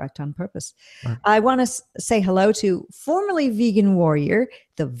actually incorrect on purpose. Right. I want to say hello to formerly Vegan Warrior.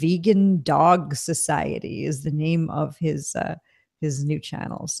 The Vegan Dog Society is the name of his new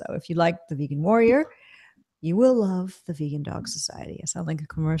channel. So if you like the Vegan Warrior, you will love the Vegan Dog Society. I sound like a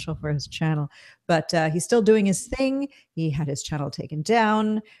commercial for his channel, but he's still doing his thing. He had his channel taken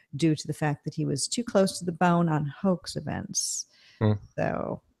down due to the fact that he was too close to the bone on hoax events.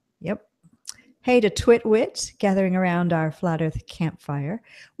 So, yep. Hey to Twitwit, gathering around our Flat Earth campfire.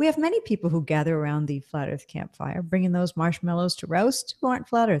 We have many people who gather around the Flat Earth campfire, bringing those marshmallows to roast who aren't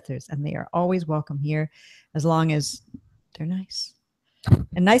Flat Earthers, and they are always welcome here as long as they're nice.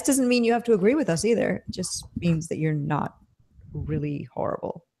 And nice doesn't mean you have to agree with us either. It just means that you're not really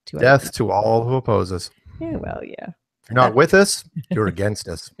horrible to us. Death to all who oppose us. Yeah, well, yeah. If you're not with us, you're against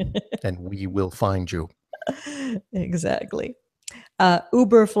us. And we will find you. Exactly.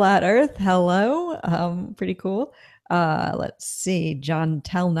 Uber Flat Earth, hello. Pretty cool. Let's see. John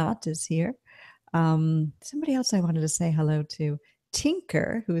Telnot is here. Somebody else I wanted to say hello to.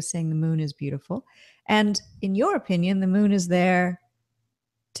 Tinker, who is saying the moon is beautiful. And in your opinion, the moon is there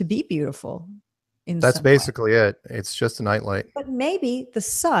to be beautiful. That's basically it. It's just a nightlight. But maybe the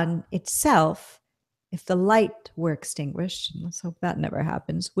sun itself, if the light were extinguished, and let's hope that never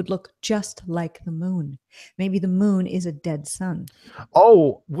happens, would look just like the moon. Maybe the moon is a dead sun.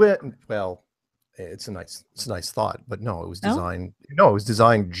 Oh, well, it's a nice thought, but no, it was designed. No, it was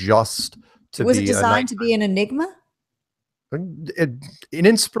designed just to be. Was it designed to be an enigma? An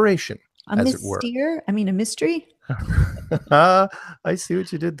inspiration, as it were. Steere? I mean, a mystery. I see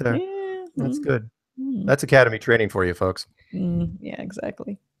what you did there. Yeah. That's good. That's Academy training for you, folks. Yeah,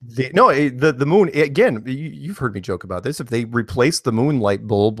 exactly. The moon, again, you've heard me joke about this. If they replace the moon light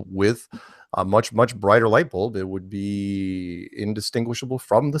bulb with a much, much brighter light bulb, it would be indistinguishable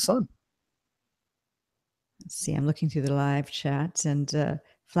from the sun. Let's see, I'm looking through the live chat, and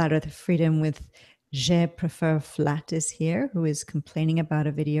Flat Earth Freedom with Je Prefer Flat is here, who is complaining about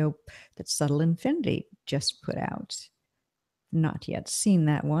a video that Subtle Infinity just put out. Not yet seen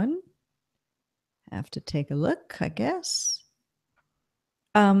that one. Have to take a look, I guess.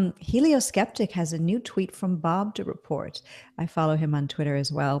 Helioskeptic has a new tweet from Bob to report. I follow him on Twitter as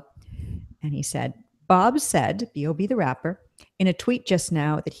well. And he said, Bob said, B.O.B. the rapper, in a tweet just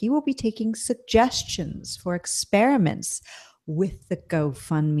now that he will be taking suggestions for experiments with the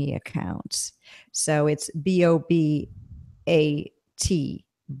GoFundMe account. So it's B-O-B-A-T,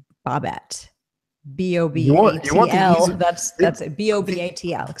 Bobette. B-O-B-A-T-L. That's it.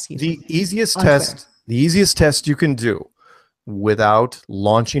 B-O-B-A-T-L, excuse me. The easiest test you can do without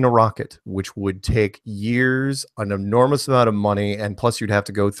launching a rocket, which would take years, an enormous amount of money, and plus you'd have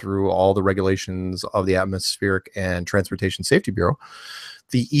to go through all the regulations of the Atmospheric and Transportation Safety Bureau.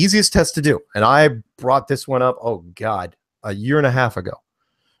 The easiest test to do, and I brought this one up, oh God, a year and a half ago,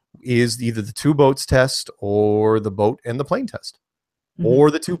 is either the two boats test or the boat and the plane test.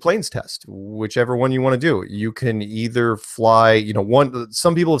 Or the two planes test, whichever one you want to do. You can either fly, you know,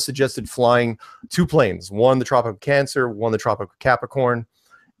 some people have suggested flying two planes, one the Tropic of Cancer, one the Tropic of Capricorn,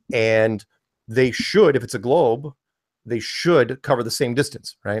 and they should, if it's a globe, they should cover the same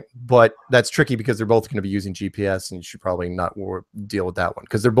distance, right? But that's tricky because they're both going to be using GPS, and you should probably not deal with that one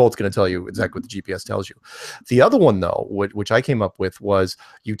because they're both going to tell you exactly what the GPS tells you. The other one, though, which I came up with, was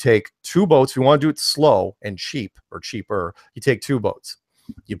you take two boats. If you want to do it slow and cheap or cheaper, you take two boats.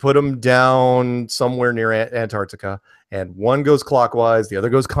 You put them down somewhere near Antarctica, and one goes clockwise, the other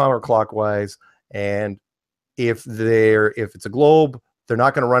goes counterclockwise. And if it's a globe, they're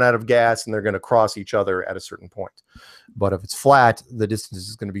not going to run out of gas, and they're going to cross each other at a certain point. But if it's flat, the distance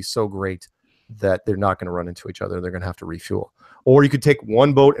is going to be so great that they're not going to run into each other. They're going to have to refuel. Or you could take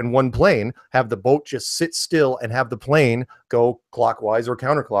one boat and one plane, have the boat just sit still and have the plane go clockwise or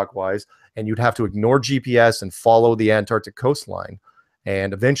counterclockwise, and you'd have to ignore GPS and follow the Antarctic coastline,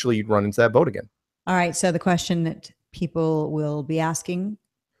 and eventually you'd run into that boat again. All right, so the question that people will be asking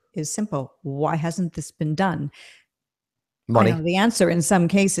is simple. Why hasn't this been done? Money. I know the answer in some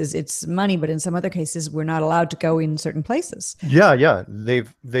cases it's money, but in some other cases we're not allowed to go in certain places. Yeah. You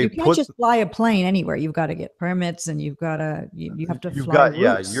can't just fly a plane anywhere. You've got to get permits, and you have to fly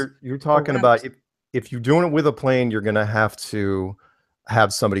routes. You're talking about if you're doing it with a plane, you're going to have to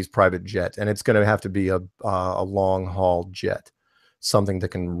have somebody's private jet, and it's going to have to be a long haul jet, something that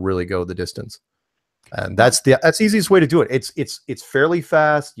can really go the distance. And that's the easiest way to do it. It's fairly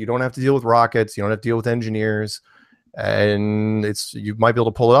fast. You don't have to deal with rockets. You don't have to deal with engineers. And you might be able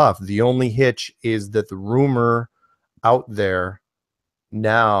to pull it off. The only hitch is that the rumor out there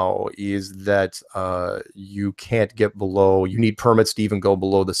now is that you can't get below, you need permits to even go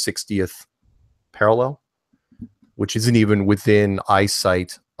below the 60th parallel, which isn't even within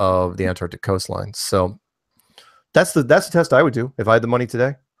eyesight of the Antarctic coastline. So that's the test I would do if I had the money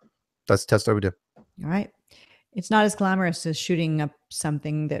today. That's the test I would do. All right. It's not as glamorous as shooting up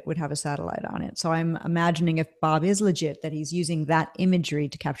something that would have a satellite on it. So I'm imagining, if Bob is legit, that he's using that imagery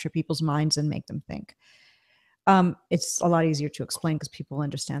to capture people's minds and make them think. It's a lot easier to explain because people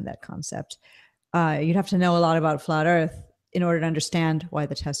understand that concept. You'd have to know a lot about flat Earth in order to understand why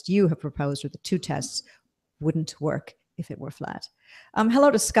the test you have proposed, or the two tests, wouldn't work if it were flat.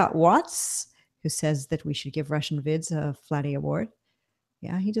 Hello to Scott Watts, who says that we should give Russian Vids a Flatty Award.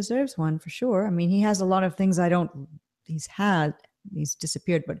 Yeah, he deserves one for sure. I mean, he has a lot of things he's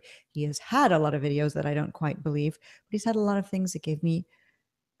disappeared, but he has had a lot of videos that I don't quite believe. But he's had a lot of things that gave me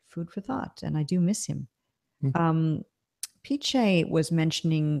food for thought, and I do miss him. Piche was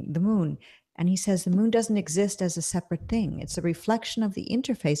mentioning the moon, and he says the moon doesn't exist as a separate thing. It's a reflection of the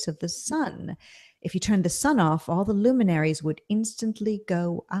interface of the sun. If you turned the sun off, all the luminaries would instantly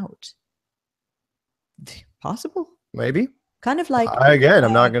go out. Possible? Maybe. Kind of like, again,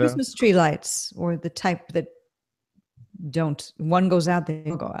 I'm not going to Christmas tree lights, or the type that one goes out, they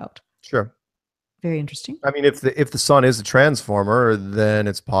don't go out. Sure. Very interesting. I mean, if the sun is a transformer, then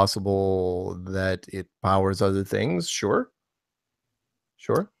it's possible that it powers other things. Sure.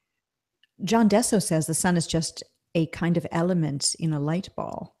 John Desso says the sun is just a kind of element in a light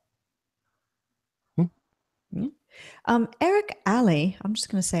ball. Yeah. Eric Alley, I'm just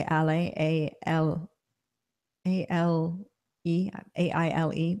going to say Alley,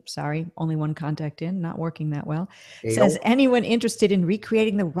 A-I-L-E, sorry, only one contact in, not working that well. Says, anyone interested in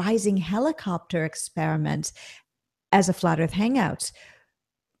recreating the rising helicopter experiment as a flat Earth hangout?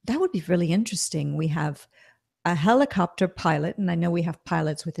 That would be really interesting. We have a helicopter pilot, and I know we have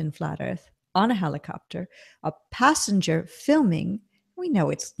pilots within flat Earth, on a helicopter, a passenger filming. We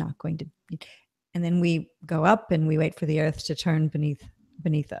know it's not going to be, and then we go up and we wait for the Earth to turn beneath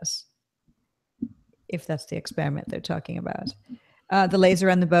us, if that's the experiment they're talking about. The laser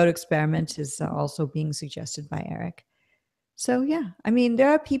on the boat experiment is also being suggested by Eric. So yeah, I mean,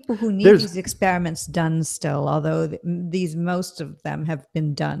 there are people who need these experiments done still, although most of them have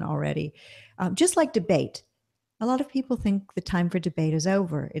been done already. Just like debate. A lot of people think the time for debate is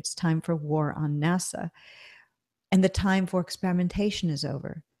over. It's time for war on NASA. And the time for experimentation is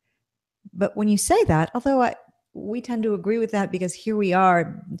over. But when you say that, although we tend to agree with that because here we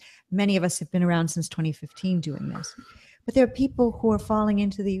are, many of us have been around since 2015 doing this. But there are people who are falling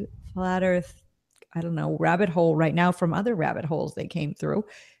into the flat Earth, I don't know, rabbit hole right now from other rabbit holes they came through.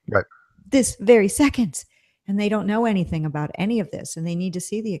 Right. This very second. and they don't know anything about any of this, and they need to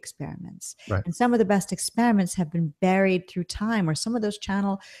see the experiments. Right. And some of the best experiments have been buried through time, or some of those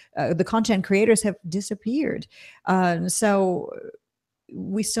the content creators have disappeared. So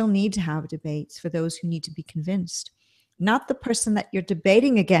we still need to have debates for those who need to be convinced. Not the person that you're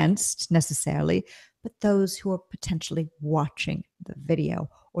debating against necessarily, but those who are potentially watching the video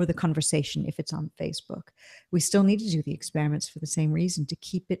or the conversation if it's on Facebook. We still need to do the experiments for the same reason, to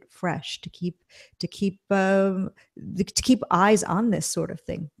keep it fresh, to keep eyes on this sort of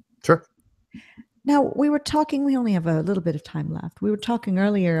thing. Sure. Now, we only have a little bit of time left. We were talking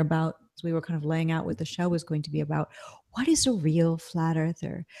earlier about, as we were kind of laying out what the show was going to be about, what is a real flat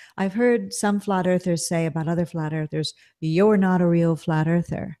earther? I've heard some flat earthers say about other flat earthers, you're not a real flat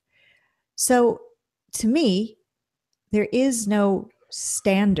earther. So to me, there is no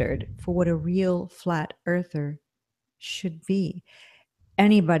standard for what a real flat earther should be.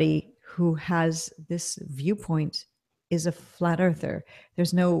 Anybody who has this viewpoint is a flat earther.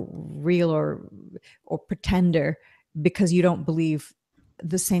 There's no real or pretender because you don't believe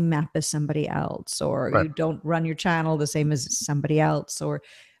the same map as somebody else, or Right. you don't run your channel the same as somebody else, or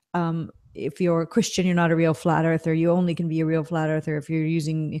if you're a Christian, you're not a real flat earther. You only can be a real flat earther if you're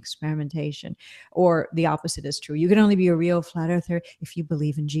using experimentation, or the opposite is true. You can only be a real flat earther if you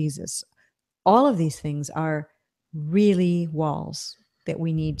believe in Jesus. All of these things are really walls that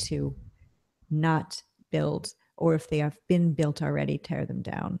we need to not build, or if they have been built already, tear them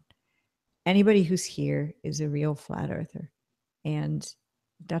down. Anybody who's here is a real flat earther. And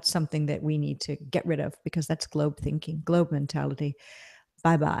that's something that we need to get rid of, because that's globe thinking, globe mentality.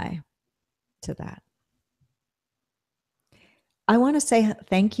 Bye-bye to that. I want to say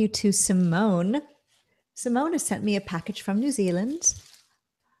thank you to Simone. Simone has sent me a package from New Zealand.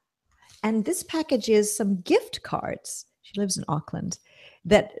 And this package is some gift cards. She lives in Auckland,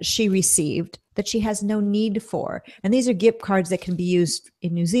 that she received that she has no need for. And these are gift cards that can be used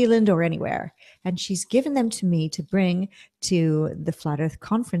in New Zealand or anywhere. And she's given them to me to bring to the Flat Earth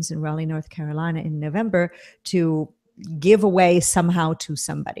Conference in Raleigh, North Carolina in November, to give away somehow to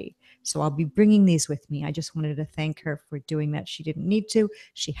somebody. So I'll be bringing these with me. I just wanted to thank her for doing that. She didn't need to.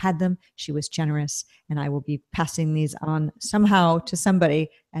 She had them. She was generous. And I will be passing these on somehow to somebody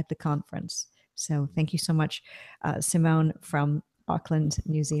at the conference. So thank you so much, Simone from Auckland,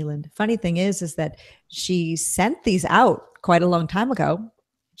 New Zealand. Funny thing is that she sent these out quite a long time ago.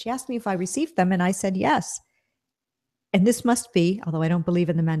 She asked me if I received them, and I said yes. And this must be, although I don't believe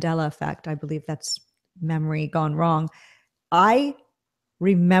in the Mandela effect, I believe that's memory gone wrong. I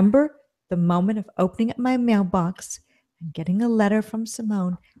remember the moment of opening up my mailbox and getting a letter from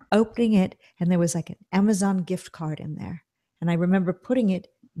Simone, opening it, and there was like an Amazon gift card in there. And I remember putting it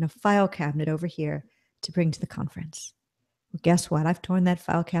in a file cabinet over here to bring to the conference. Well, guess what? I've torn that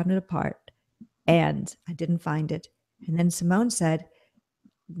file cabinet apart and I didn't find it. And then Simone said,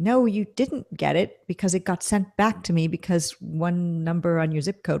 no, you didn't get it because it got sent back to me because one number on your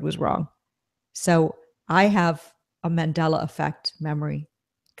zip code was wrong. So I have a Mandela effect memory,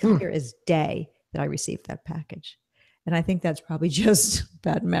 clear as day, that I received that package. And I think that's probably just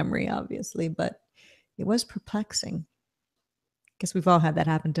bad memory, obviously, but it was perplexing. Guess we've all had that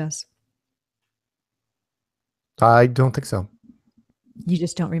happen to us. I don't think so. You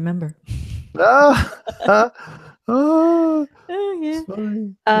just don't remember. Oh, yeah.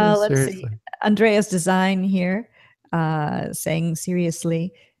 Sorry. Let's Seriously. see. Andrea's Design here saying,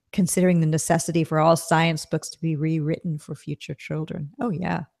 seriously, considering the necessity for all science books to be rewritten for future children. Oh,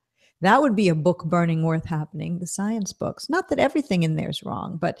 yeah. That would be a book burning worth happening, the science books. Not that everything in there is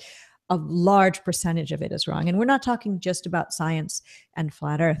wrong, but a large percentage of it is wrong. And we're not talking just about science and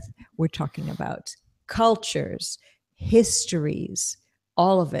flat Earth. We're talking about cultures, histories,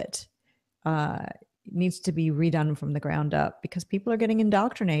 all of it needs to be redone from the ground up, because people are getting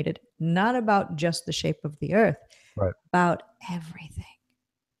indoctrinated, not about just the shape of the Earth, right, about everything.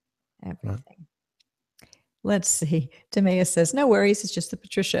 Everything. Right. Let's see. Tamea says, no worries, it's just the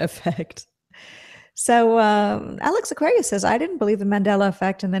Patricia effect. So Alex Aquarius says, I didn't believe the Mandela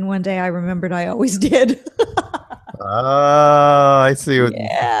effect, and then one day I remembered I always did. I see.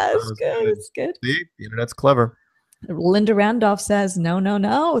 Yeah, it's good. It's good. See, the internet's clever. Linda Randolph says, no,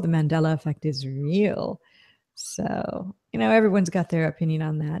 the Mandela effect is real. So, everyone's got their opinion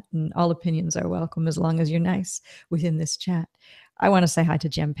on that, and all opinions are welcome as long as you're nice within this chat. I want to say hi to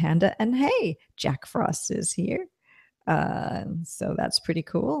Gem Panda, and hey, Jack Frost is here. So that's pretty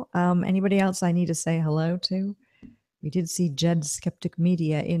cool. Anybody else I need to say hello to? We did see Jed Skeptic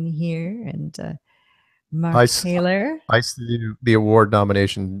Media in here, and Mark Taylor. I see the award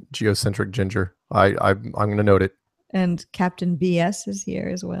nomination, Geocentric Ginger. I'm going to note it. And Captain BS is here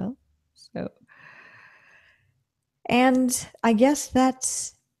as well. So And I guess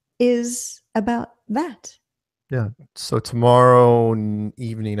that is about that. Yeah. So tomorrow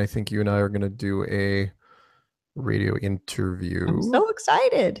evening, I think you and I are going to do a radio interview. I'm so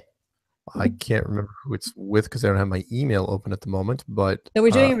excited. I can't remember who it's with because I don't have my email open at the moment, but So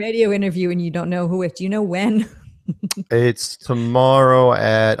we're doing a radio interview and you don't know who it. Do you know when? it's tomorrow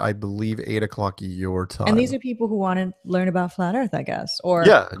at, I believe, 8 o'clock your time. And these are people who want to learn about flat Earth, I guess. Or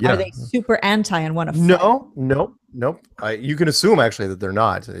yeah. are they super anti and want to fight? Nope. You can assume actually that they're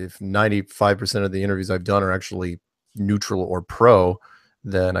not. If 95% of the interviews I've done are actually neutral or pro,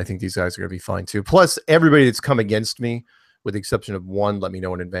 then I think these guys are going to be fine too. Plus, everybody that's come against me, with the exception of one, let me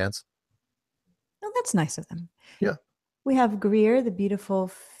know in advance. Oh, that's nice of them. Yeah. We have Greer, the beautiful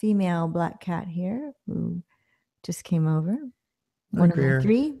female black cat here, who just came over. One of my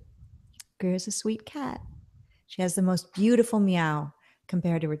three. Greer's a sweet cat. She has the most beautiful meow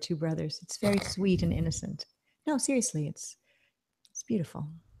compared to her two brothers. It's very sweet and innocent. No, seriously, it's beautiful.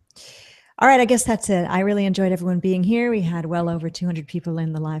 All right, I guess that's it. I really enjoyed everyone being here. We had well over 200 people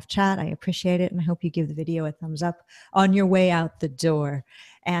in the live chat. I appreciate it, and I hope you give the video a thumbs up on your way out the door.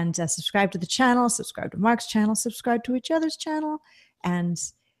 And subscribe to the channel, subscribe to Mark's channel, subscribe to each other's channel, and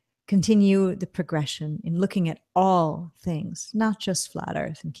continue the progression in looking at all things, not just flat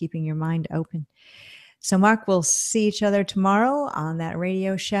Earth, and keeping your mind open. So, Mark, we'll see each other tomorrow on that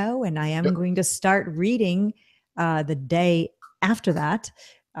radio show, and I am going to start reading the day after that.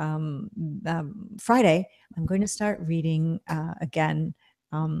 Friday, I'm going to start reading again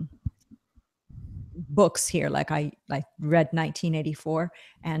books here. Like I read 1984,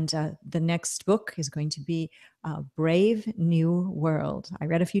 and the next book is going to be Brave New World. I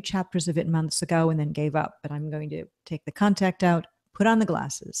read a few chapters of it months ago and then gave up, but I'm going to take the contact out, put on the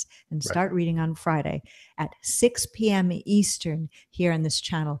glasses, and start reading on Friday at 6 p.m. Eastern here on this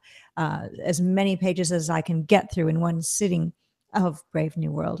channel. As many pages as I can get through in one sitting of Brave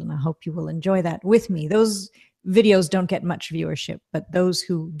New World, and I hope you will enjoy that with me. Those videos don't get much viewership, but those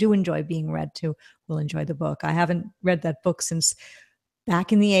who do enjoy being read to will enjoy the book. I haven't read that book since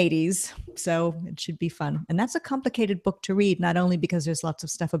back in the 80s, so it should be fun. And that's a complicated book to read, not only because there's lots of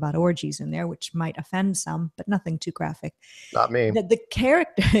stuff about orgies in there, which might offend some, but nothing too graphic. Not me. The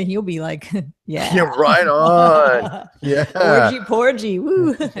character, you'll be like, yeah. You're right on. Yeah. Orgy, porgy,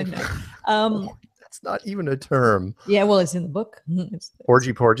 woo. That's not even a term. Yeah, well, it's in the book.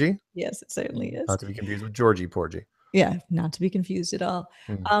 Orgy, porgy? Yes, it certainly is. Not to be confused with Georgie Porgy. Yeah, not to be confused at all.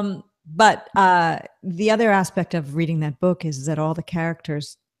 But the other aspect of reading that book is that all the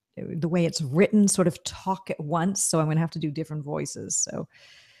characters, the way it's written, sort of talk at once. So I'm going to have to do different voices. So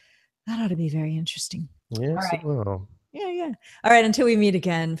that ought to be very interesting. Yes, all right. it will. Yeah. All right, until we meet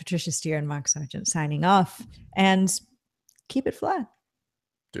again, Patricia Steere and Mark Sargent signing off. And keep it flat.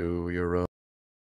 Do your own.